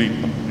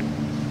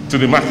to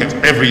the market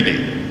every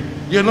day?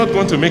 You're not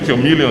going to make your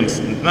millions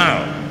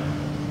now.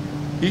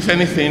 If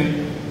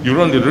anything, you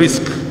run the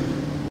risk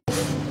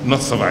of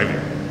not surviving.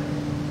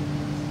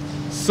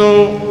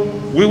 So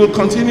we will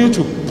continue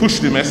to push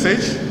the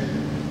message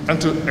and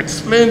to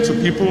explain to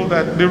people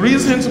that the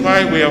reasons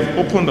why we have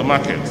opened the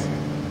market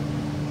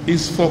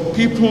is for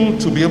people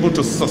to be able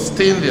to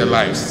sustain their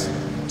lives,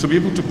 to be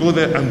able to go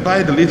there and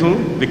buy the little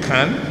they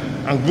can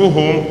and go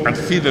home and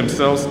feed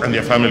themselves and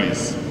their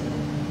families.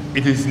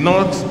 It is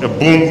not a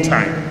boom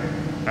time,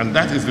 and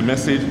that is the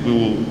message we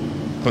will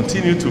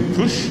continue to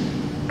push,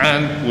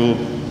 and will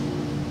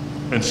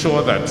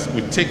ensure that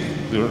we take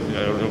the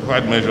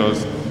required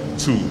measures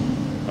to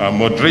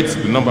moderate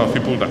the number of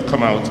people that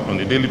come out on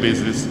a daily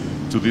basis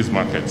to these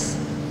markets.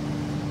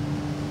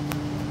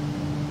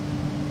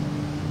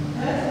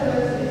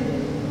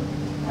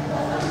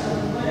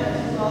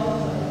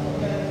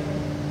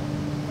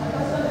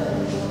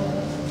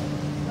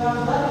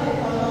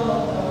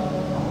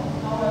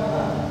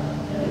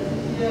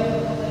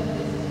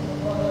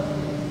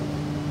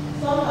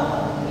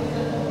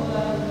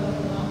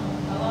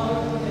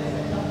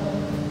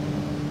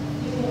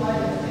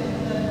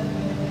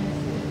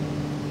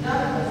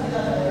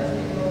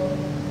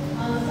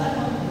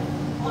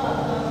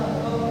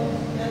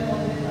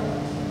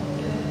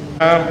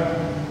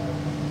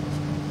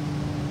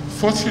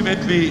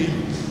 Fortunately,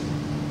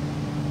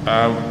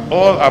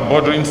 all our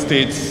bordering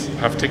states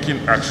have taken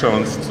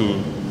actions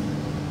to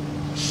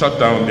shut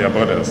down their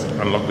borders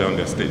and lock down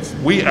their states.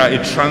 We are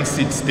a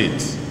transit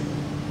state.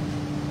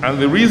 And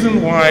the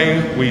reason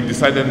why we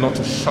decided not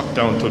to shut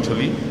down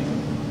totally,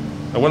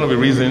 one of the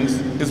reasons,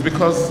 is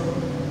because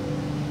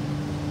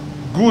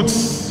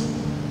goods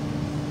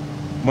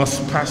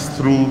must pass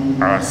through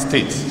our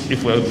states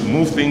if we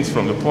move things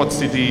from the port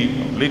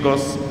city of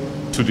Lagos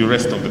to the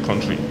rest of the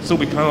country. So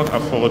we cannot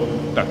afford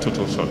that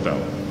total shutdown.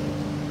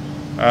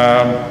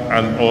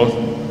 Or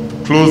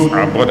close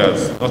our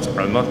borders,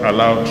 not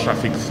allow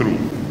traffic through.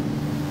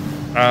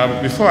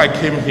 Before I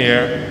came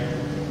here,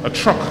 a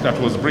truck that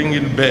was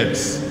bringing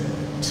beds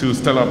to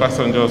Stella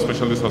Obasanjo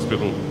Specialist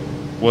Hospital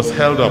was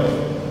held up,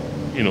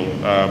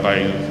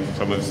 by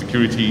some of the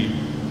security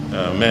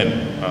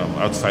men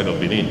outside of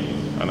Benin,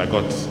 and I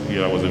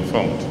was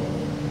informed.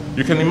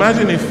 You can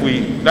imagine if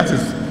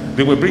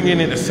they were bringing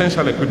in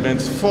essential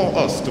equipment for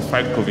us to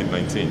fight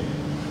COVID-19.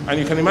 And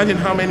you can imagine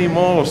how many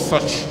more of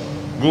such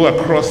go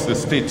across the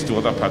state to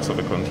other parts of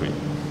the country.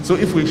 So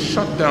if we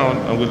shut down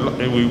and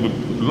we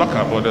lock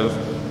our borders,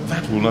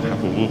 that will not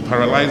happen. We'll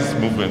paralyze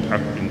movement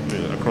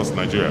across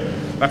Nigeria.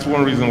 That's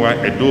one reason why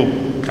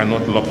Edo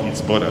cannot lock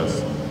its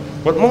borders.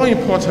 But more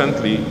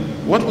importantly,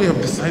 what we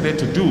have decided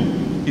to do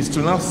is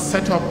to now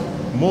set up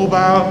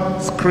mobile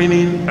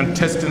screening and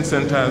testing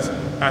centers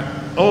at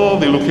all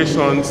the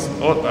locations,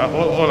 all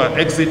our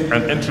exit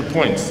and entry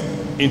points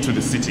into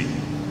the city,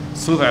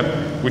 so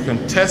that we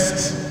can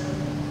test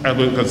and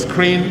we can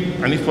screen,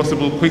 and if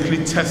possible,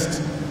 quickly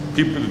test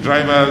people, the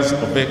drivers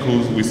of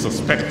vehicles we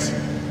suspect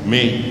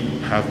may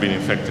have been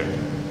infected.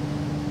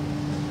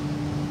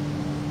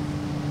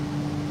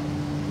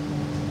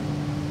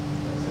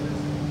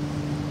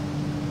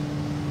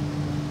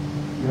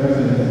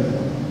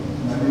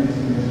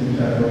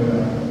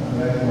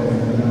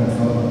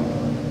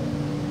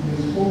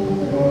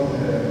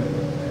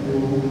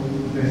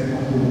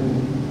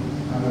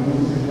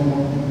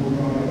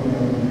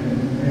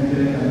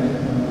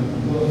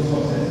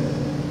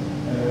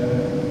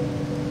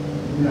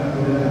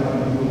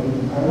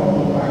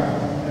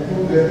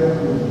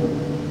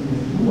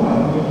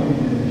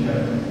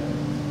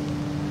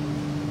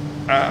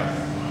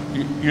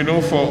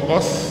 For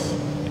us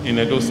in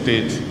Edo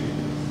State,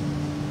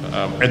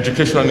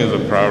 education is a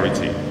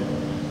priority,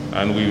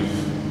 and we've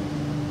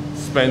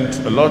spent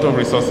a lot of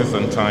resources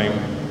and time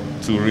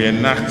to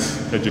reenact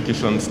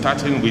education,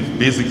 starting with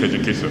basic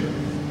education.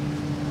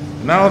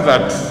 Now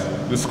that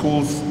the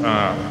schools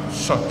are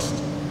shut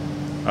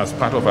as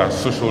part of our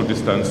social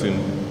distancing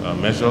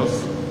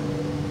measures,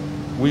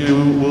 we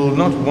will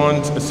not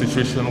want a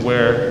situation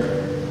where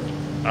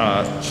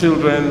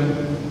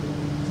children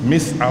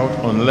miss out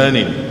on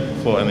learning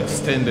for an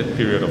extended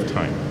period of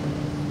time.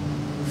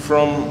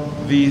 From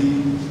the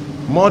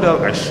model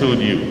I showed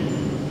you,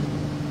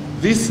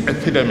 this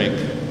epidemic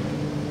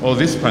or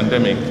this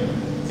pandemic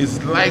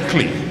is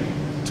likely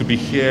to be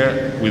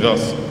here with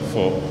us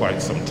for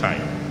quite some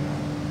time.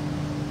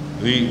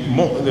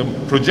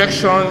 The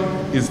projection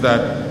is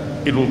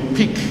that it will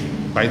peak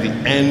by the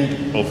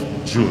end of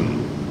June.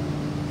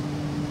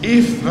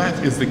 If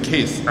that is the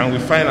case and we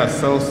find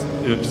ourselves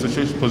in a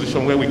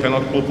position where we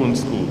cannot open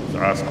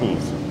our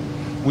schools,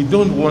 we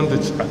don't want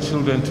our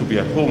children to be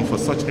at home for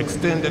such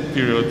extended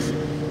periods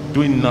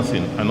doing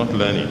nothing and not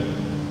learning.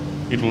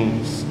 It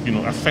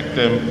will affect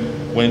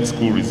them when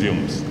school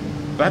resumes.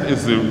 That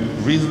is the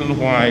reason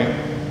why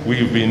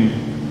we've been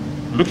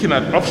looking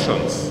at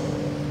options,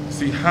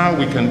 see how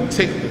we can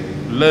take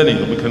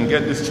learning, we can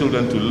get these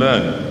children to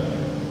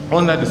learn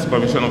under the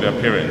supervision of their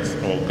parents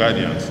or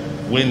guardians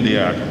when they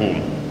are at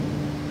home.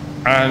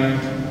 And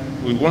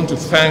we want to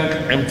thank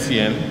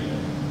MTN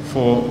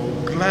for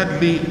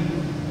gladly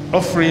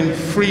offering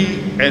free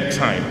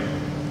airtime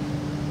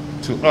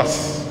to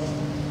us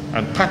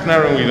and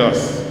partnering with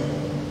us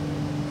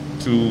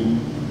to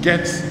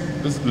get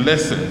these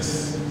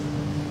lessons,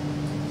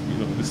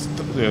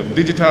 the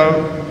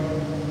digital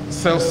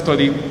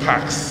self-study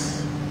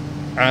packs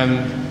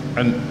and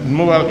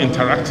mobile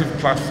interactive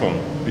platform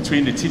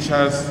between the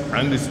teachers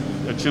and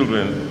the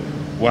children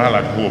while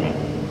at home.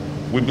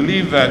 We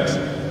believe that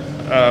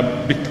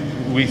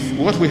with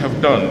what we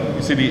have done,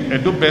 you see, the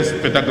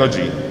Edo-based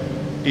pedagogy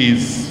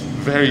is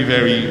very,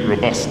 very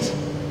robust.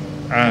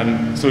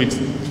 And so it's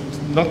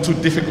not too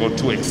difficult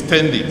to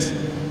extend it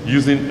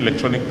using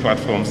electronic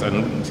platforms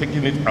and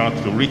taking it out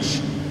to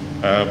reach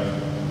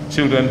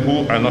children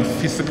who are not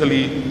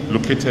physically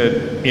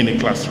located in a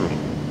classroom.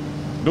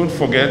 Don't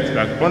forget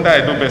that under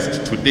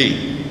Edo-based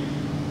today,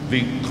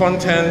 the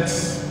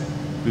contents,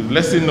 the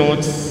lesson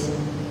notes,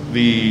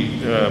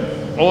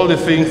 all the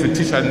things the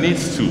teacher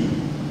needs to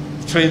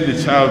train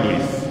the child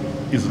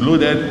with is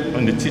loaded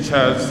on the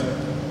teacher's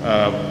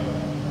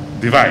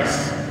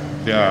device,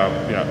 their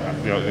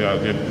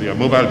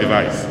mobile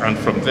device, and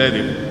from there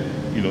they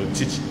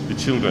teach the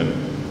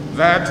children.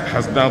 That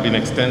has now been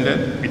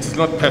extended. It's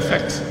not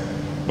perfect,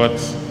 but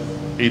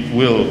it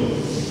will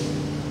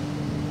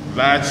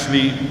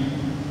largely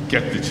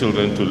get the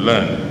children to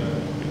learn,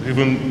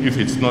 even if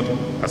it's not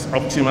as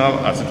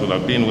optimal as it would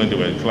have been when they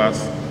were in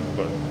class,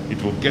 but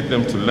it will get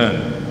them to learn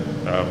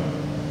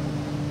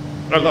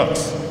a lot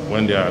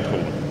when they are at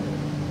home.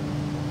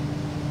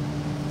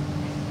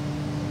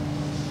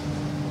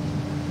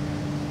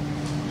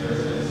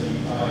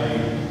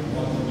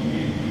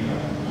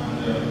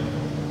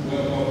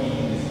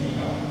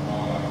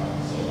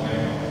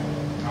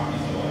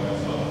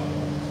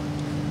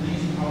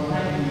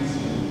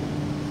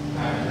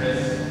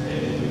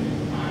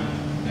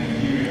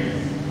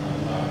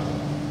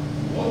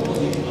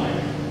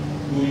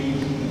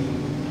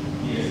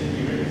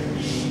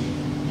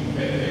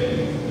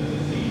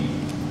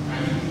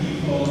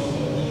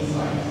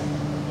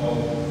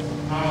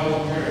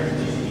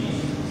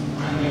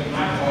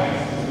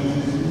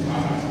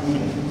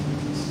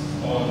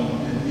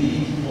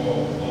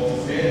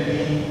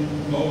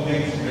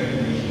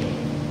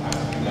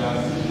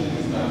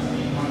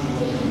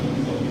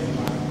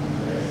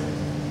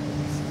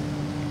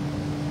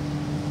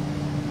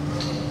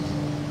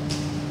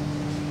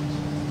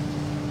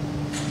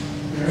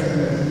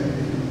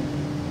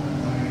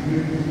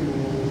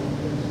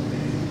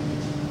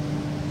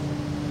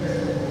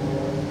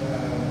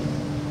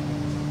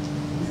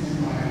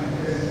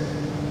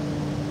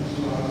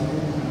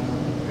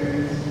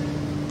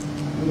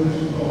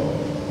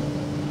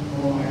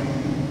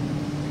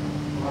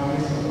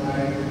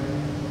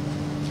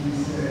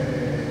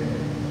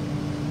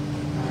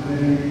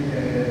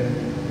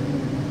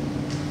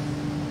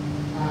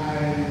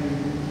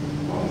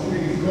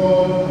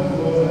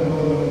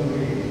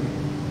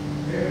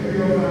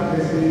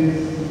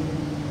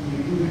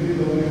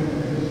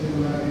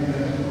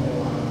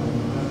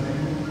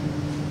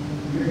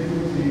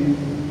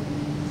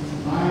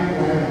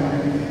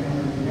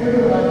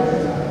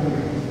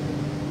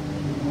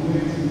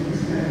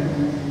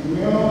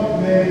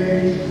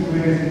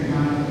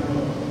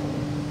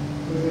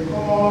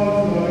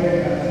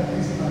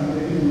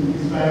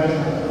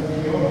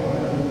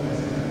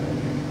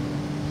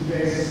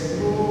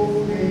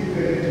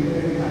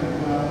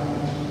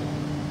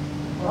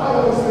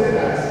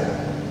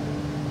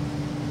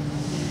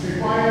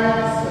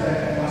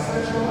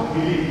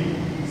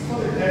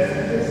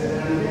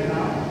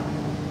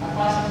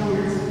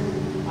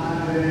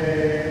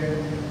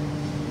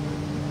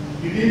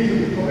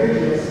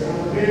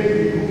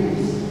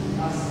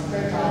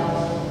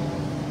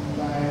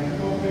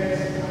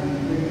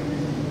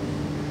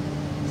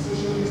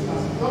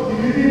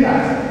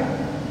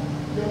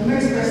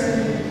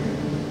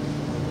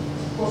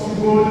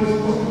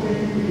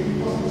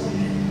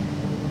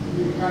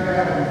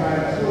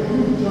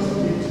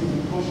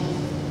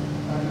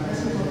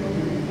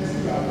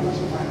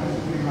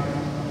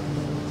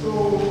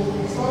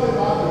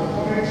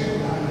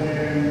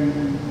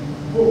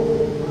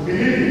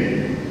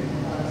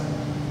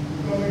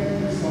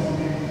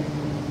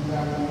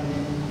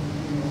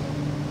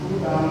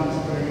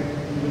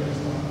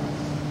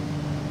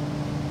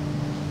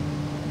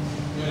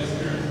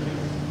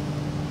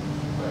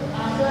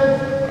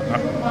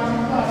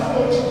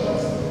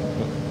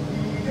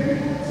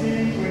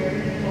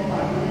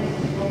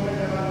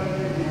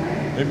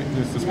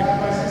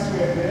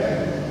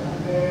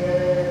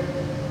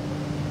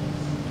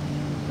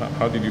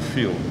 How did you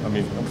feel? I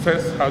mean,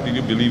 first, how did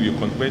you believe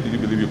where did you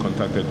believe you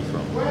contacted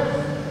from? Well,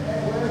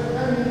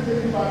 let me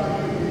take you back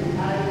a little bit. I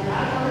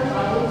actually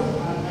traveled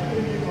and I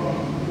came here from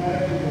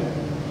Naira.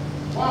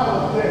 While I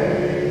was there,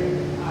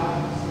 I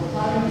was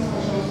having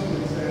discussions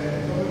with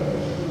government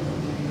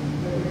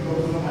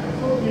officials and I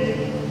told me,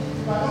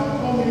 if I don't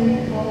come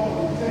in before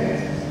the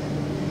 10th,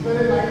 it's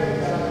very likely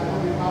that I will not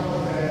be part of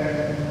the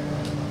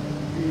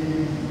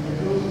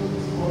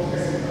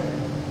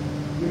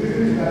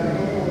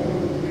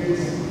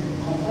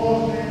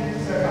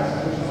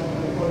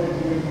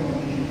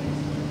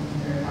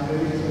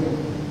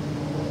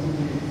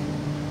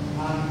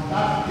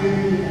gave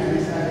me an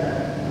insight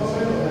that the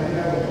government of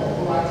Nigeria was more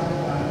proactive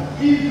than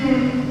even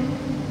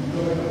the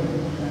government of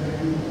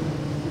Nigeria.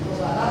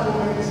 Because at that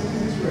moment, these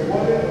citizens were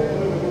worried or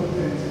were not doing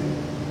anything.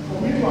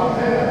 For me to have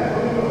heard that the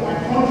government of my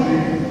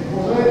country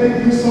was already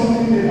doing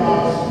something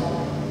about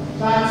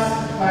that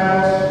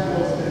virus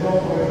was enough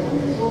for it for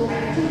me. So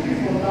I took it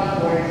from that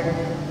point.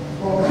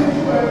 From the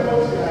 2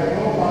 airports that I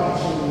go back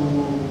to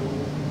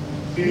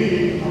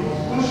Benin, I was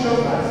conscious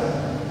that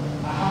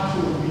I have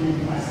to be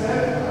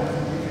myself, I have to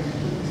be to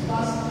distance, I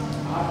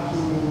have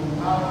to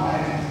have my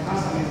hand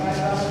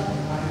sanitizers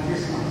and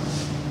face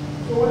mask.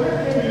 So when I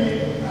came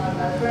in,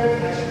 I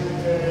felt I should,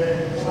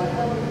 for my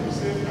family to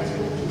say, I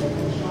spoke to the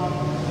commissioner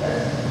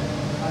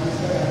and he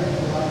said I need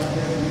to have a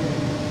test meeting.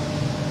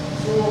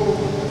 So I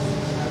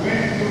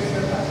went to those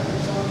test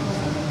applications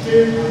and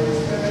came and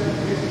started the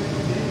basic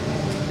thing, and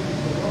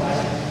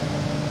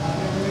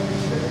then when we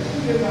said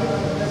 2 days after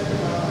the test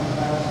came out,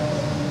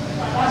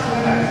 that's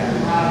when I think we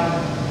have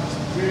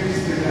really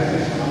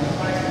stabilization and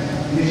fighting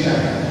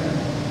initially.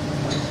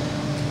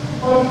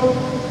 But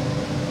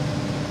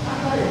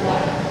after a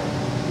while,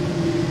 the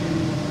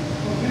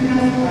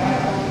continuous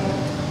interaction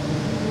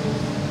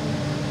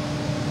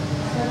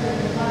started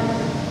to fight.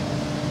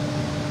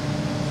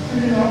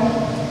 Filling up,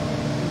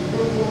 we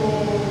go to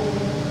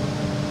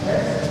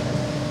test,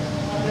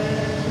 and then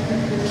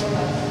communication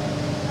that I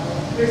was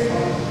placed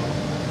on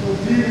to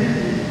deal with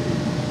the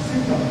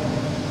symptoms.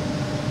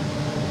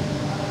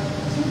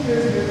 2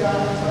 days later, I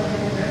started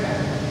getting better.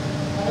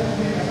 I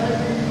started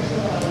being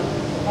sure I would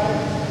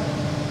survive.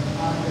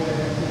 And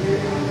today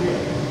I'm here.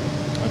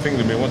 I think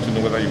they may want to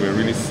know whether you were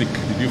really sick.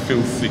 Did you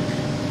feel sick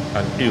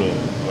and ill?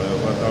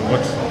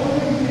 What?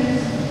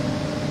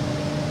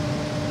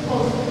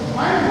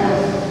 Mine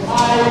was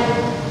my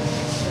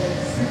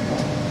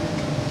symptom.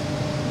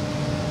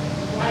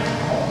 White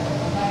cough,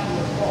 and that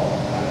was all.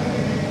 I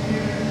really didn't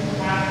feel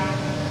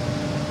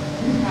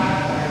impact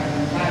by the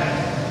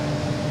virus.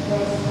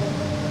 Because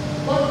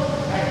what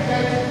I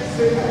kept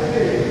saying my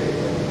day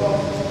was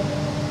because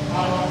I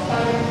was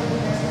starting to do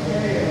next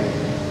area. I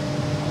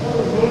want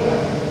to know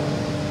that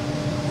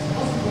it's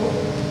possible.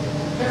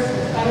 Just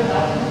started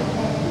out to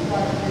come to the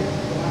party to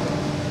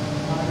manage.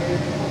 And then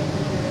to come to the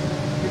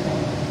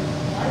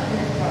I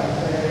think that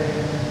if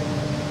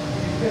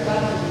you get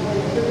out to the way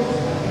of the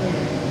world, I'm doing it.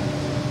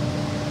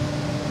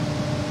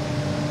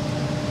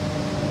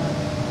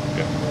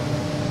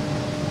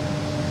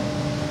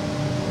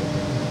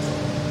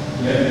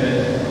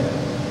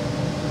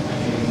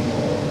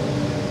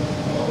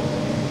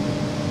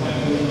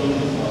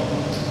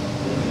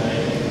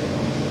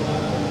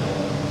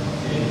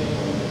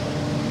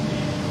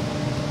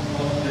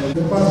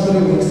 The past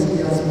 3 weeks, he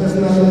has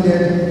personally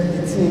led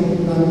the team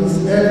and meets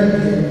every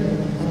day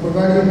and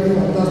providing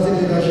fantastic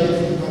leadership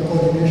and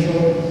coordination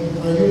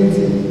and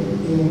unity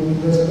in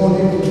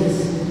responding to this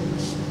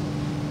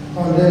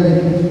pandemic.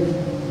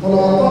 On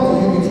our part to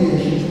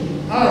UBTH,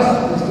 ours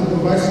is to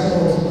provide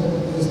support to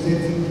the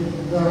state.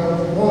 We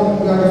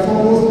are the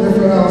foremost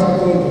referral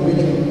hospital in the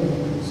region,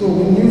 so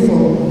we knew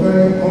from the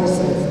very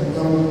onset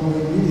that we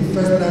will be the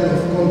first line of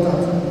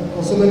contact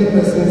for so many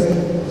persons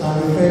are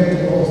referred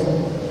to us.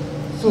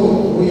 So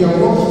we are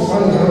working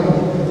hand in hand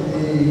with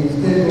the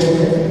state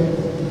government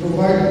to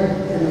provide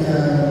an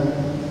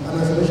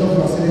isolation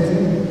facility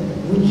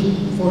which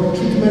for the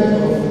treatment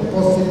of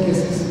positive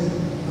cases,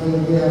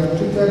 and we have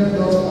treated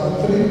those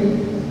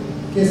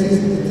 3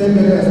 cases in the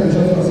 10-bed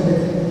isolation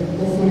facility.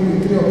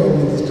 Hopefully, 3 of them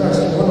will be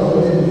discharged. 1 has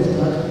already been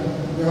discharged.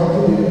 We are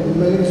hoping the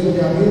remaining 2,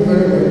 they are doing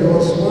very well. There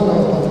was 1 that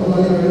was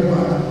particularly very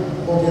bad,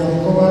 but they have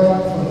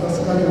recovered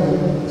fantastically well.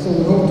 So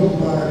we hope to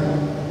by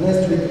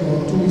next week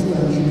or 2 weeks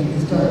time should be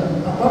discharged.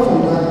 Apart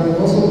from that, we've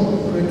also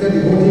created a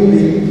holding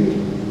bay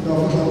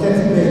of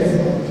 30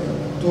 beds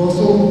to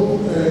also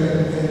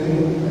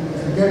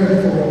get ready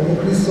for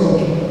increased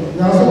surge. We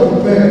are also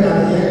prepared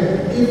that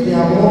if there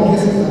are more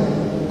cases that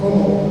will come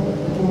up,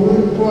 we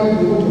will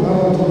probably be able to have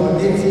up to about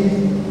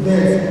 80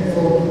 beds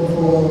for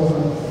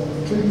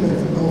treatment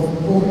of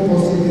COVID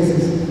positive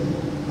cases.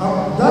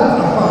 That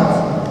apart,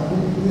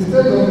 the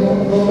state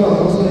government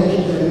has also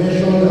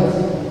mentioned that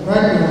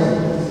right now,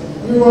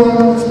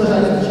 Naira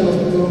Specialist Teaching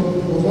Hospital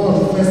was one of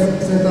the first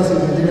centers in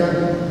Nigeria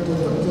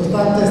to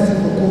start testing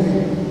for COVID.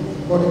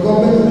 But the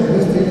government of Edo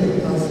State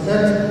has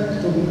helped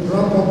to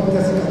ramp up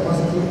testing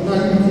capacity. Now,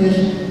 UBTH,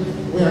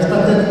 we have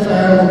started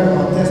trial of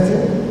our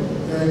testing.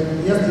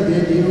 Yesterday,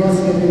 the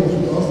UNCMA was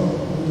with us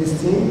with this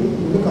team.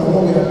 We look at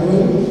what we are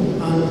doing,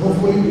 and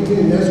hopefully within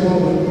the next 1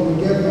 week, we will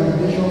get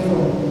validation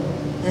from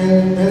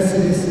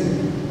NCDC.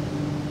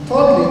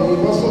 Thirdly,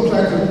 we've also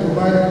tried to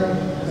provide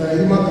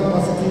human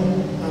capacity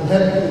and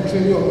help in the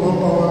training of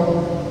manpower.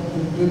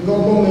 The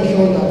government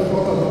mentioned that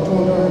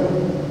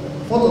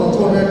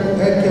 4,200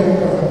 healthcare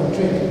workers have been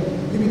trained.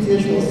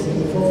 UBTH was in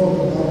the forefront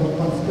of that,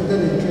 participated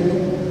in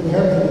training. We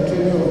helped in the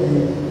training of the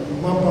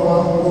manpower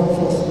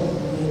workforce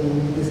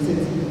in the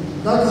state.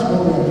 That is what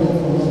we are doing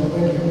for now.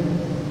 Thank you.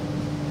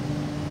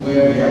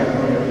 Where we are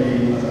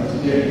currently as of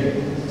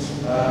today.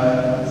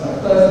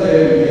 Thursday,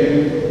 we gave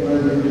very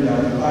briefly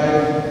that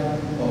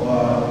 5 of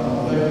our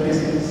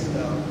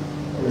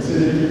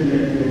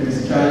received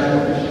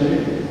discharged officially.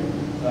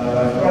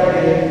 By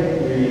Friday,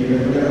 we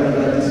prepared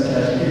another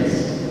discharge case.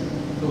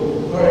 So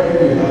currently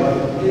we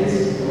have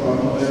 8 of our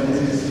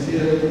competencies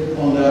still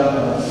under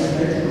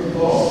treatment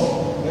protocol.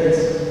 But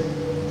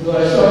to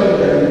assure you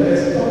that in the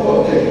next couple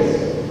of days,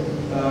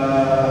 a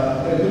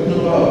good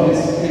number of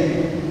these 8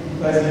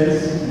 persons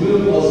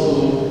will also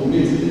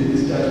meet the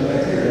discharge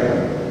criteria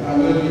and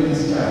will be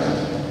discharged.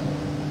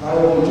 I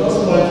would just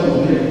like to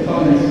make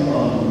comments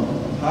on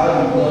how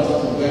we got to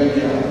where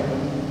we are.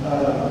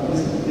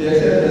 The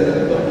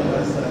executive government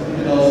has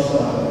given us a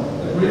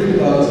brief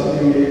about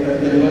the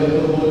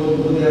epidemiological model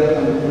and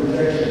the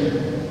projection.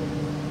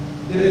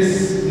 It is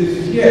the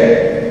fear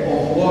of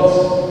what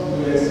we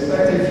were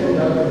expecting from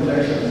that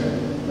projection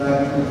that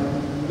would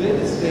make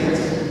the state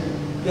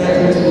get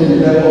into the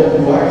level of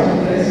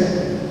proactiveness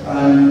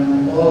and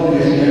all the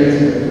machineries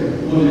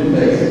put in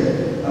place.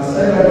 As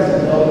said by Mr.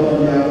 Governor,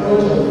 the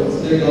approach of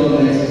state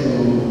government to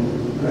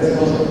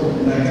response to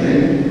COVID-19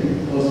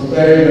 was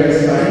very, very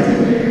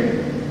scientific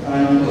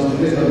and was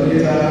based on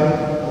data,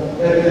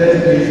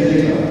 evidence-based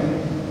data.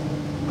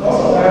 Because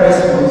of that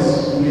response,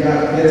 we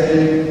are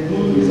getting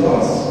good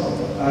results.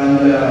 And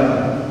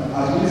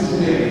as we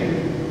speak,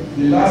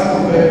 the last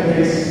confirmed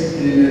case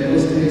in Edo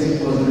State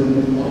was on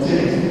the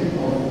 14th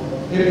of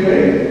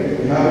April.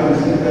 We haven't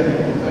received any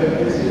confirmed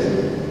cases.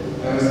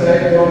 I said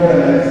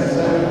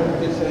 197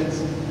 patients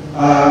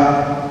are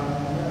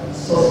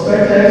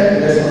suspected,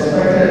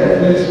 of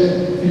which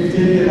 15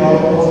 came out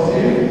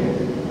positive,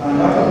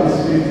 and out of these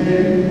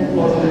 15,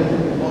 unfortunately,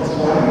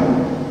 41,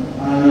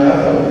 and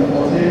out of the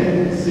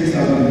 14, 6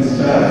 have been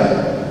discharged,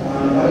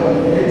 and out of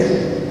the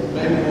 8,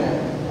 many more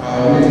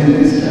are waiting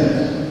discharge.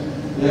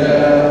 The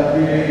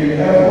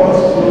efforts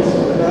to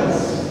surveillance,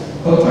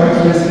 contact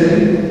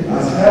tracing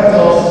has helped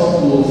us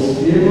to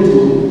be able to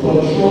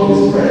control the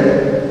spread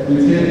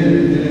within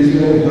the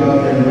region we have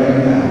right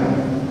now.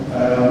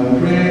 We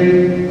pray,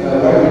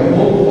 while we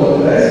hope for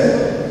the best,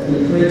 we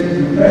pray to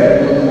prepare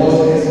for the worst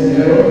case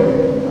scenario,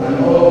 and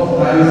all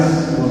plans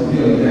must be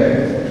on deck.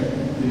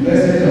 The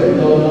message of the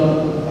governor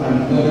and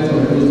the government of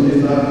Edo State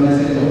is that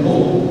message of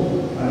hope,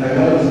 and I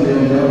want to say on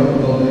behalf of the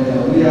government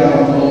that we are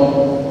on top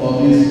of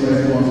this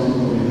response to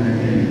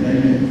COVID-19.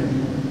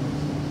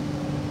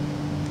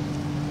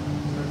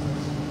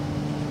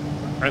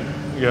 Thank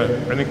you.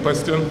 Yeah, any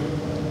question?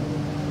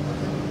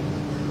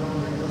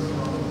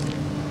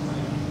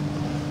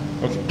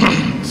 Okay.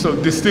 So,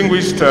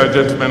 distinguished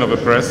gentlemen of the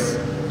press,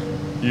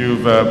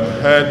 you've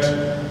heard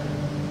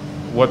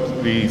what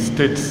the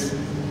state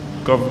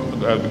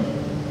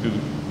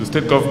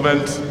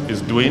government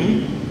is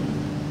doing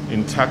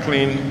in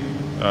tackling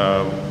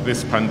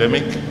this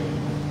pandemic.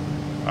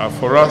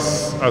 For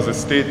us as a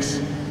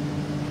state,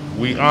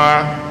 we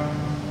are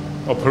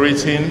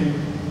operating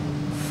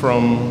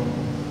from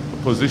a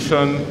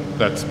position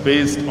that's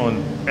based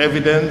on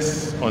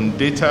evidence, on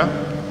data.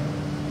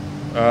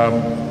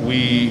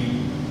 We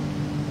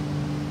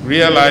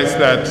realize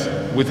that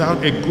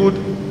without a good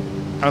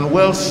and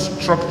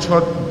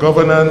well-structured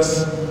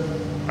governance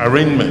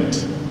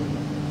arrangement,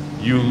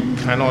 you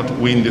cannot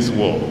win this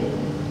war.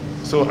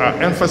 So our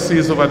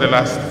emphasis over the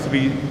last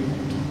 3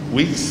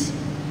 weeks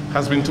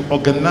has been to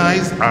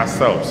organize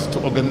ourselves, to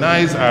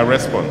organize our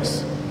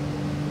response,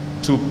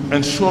 to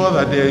ensure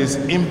that there is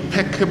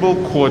impeccable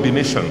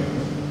coordination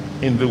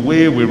in the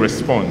way we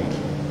respond,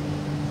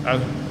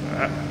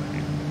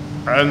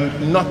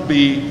 and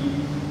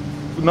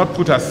not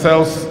put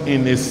ourselves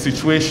in a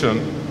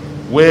situation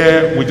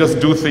where we just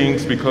do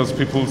things because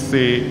people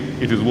say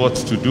it is what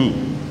to do.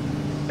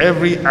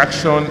 Every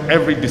action,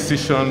 every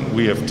decision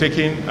we have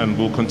taken and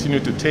will continue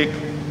to take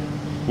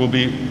will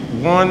be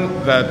one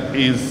that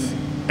is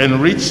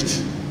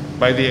enriched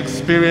by the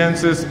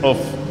experiences of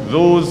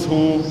those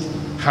who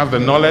have the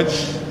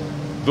knowledge,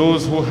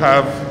 those who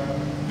have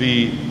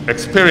the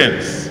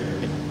experience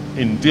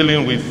in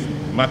dealing with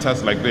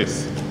matters like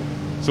this.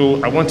 So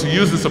I want to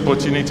use this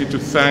opportunity to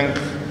thank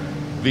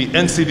the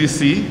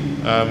NCDC.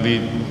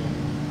 The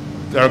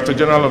Director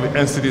General of the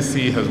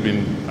NCDC has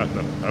been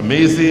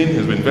amazing,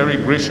 has been very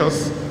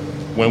gracious.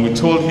 When we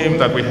told him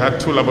that we had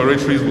 2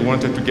 laboratories we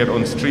wanted to get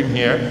on stream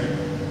here,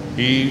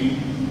 he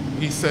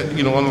said,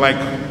 you know, unlike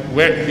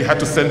where he had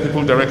to send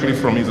people directly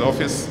from his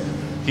office,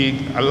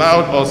 he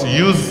allowed us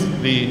use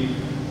the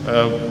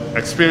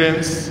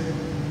experience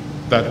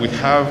that we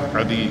have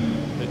at the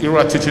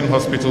Naira Teaching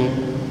Hospital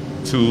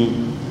to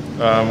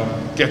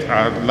get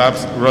our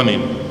labs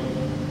running.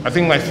 I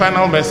think my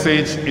final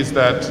message is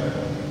that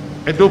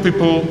Edo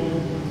people,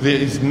 there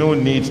is no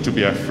need to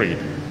be afraid.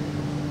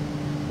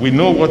 We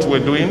know what we're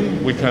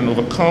doing, we can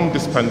overcome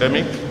this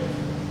pandemic,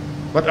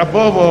 but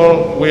above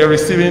all, we are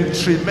receiving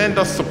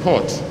tremendous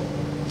support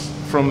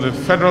from the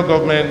federal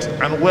government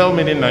and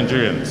well-meaning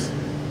Nigerians.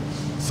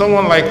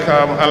 Someone like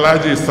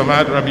Alhaji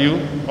Samad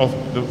Rabiu, of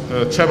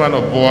the chairman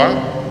of BOA,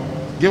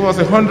 gave us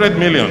 100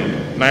 million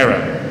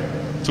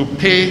Naira to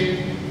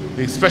pay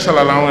the special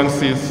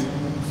allowances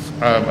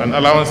and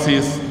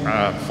allowances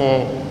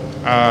for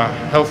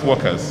health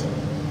workers.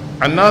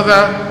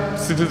 Another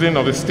citizen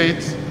of the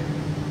state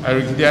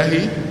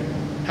Arigidiahi,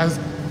 has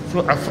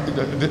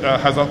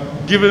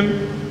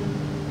given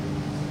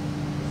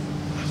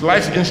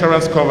life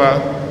insurance cover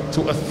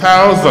to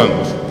 1,000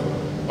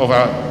 of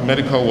our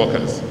medical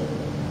workers.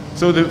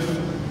 So the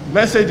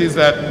message is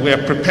that we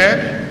are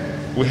prepared,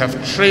 we have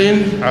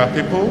trained our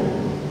people,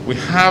 we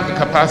have the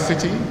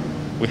capacity,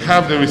 we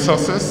have the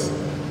resources.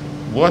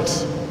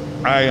 What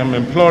I am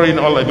imploring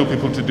all Edo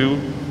people to do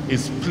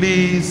is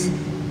please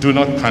do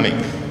not panic.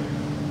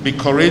 Be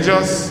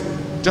courageous,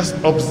 just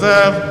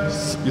observe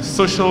the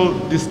social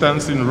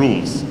distancing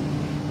rules.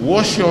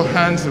 Wash your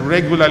hands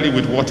regularly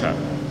with water.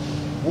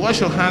 Wash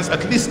your hands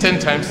at least 10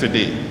 times a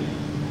day.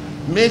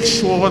 Make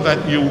sure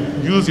that you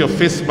use your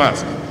face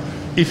mask.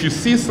 If you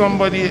see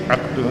somebody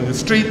on the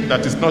street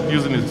that is not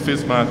using his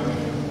face mask,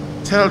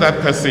 tell that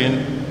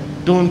person,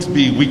 don't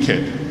be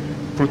wicked.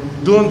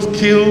 Don't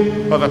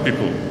kill other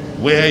people.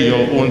 Wear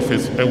your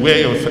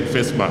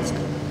face mask.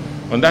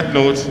 On that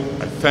note,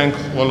 I thank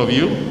all of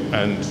you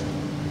and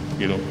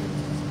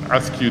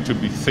ask you to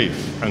be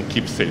safe and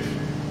keep safe.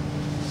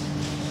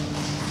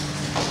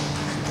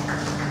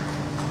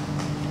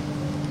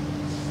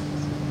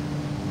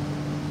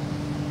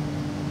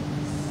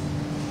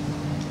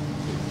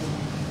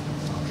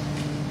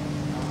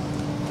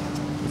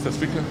 Mr.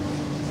 Speaker.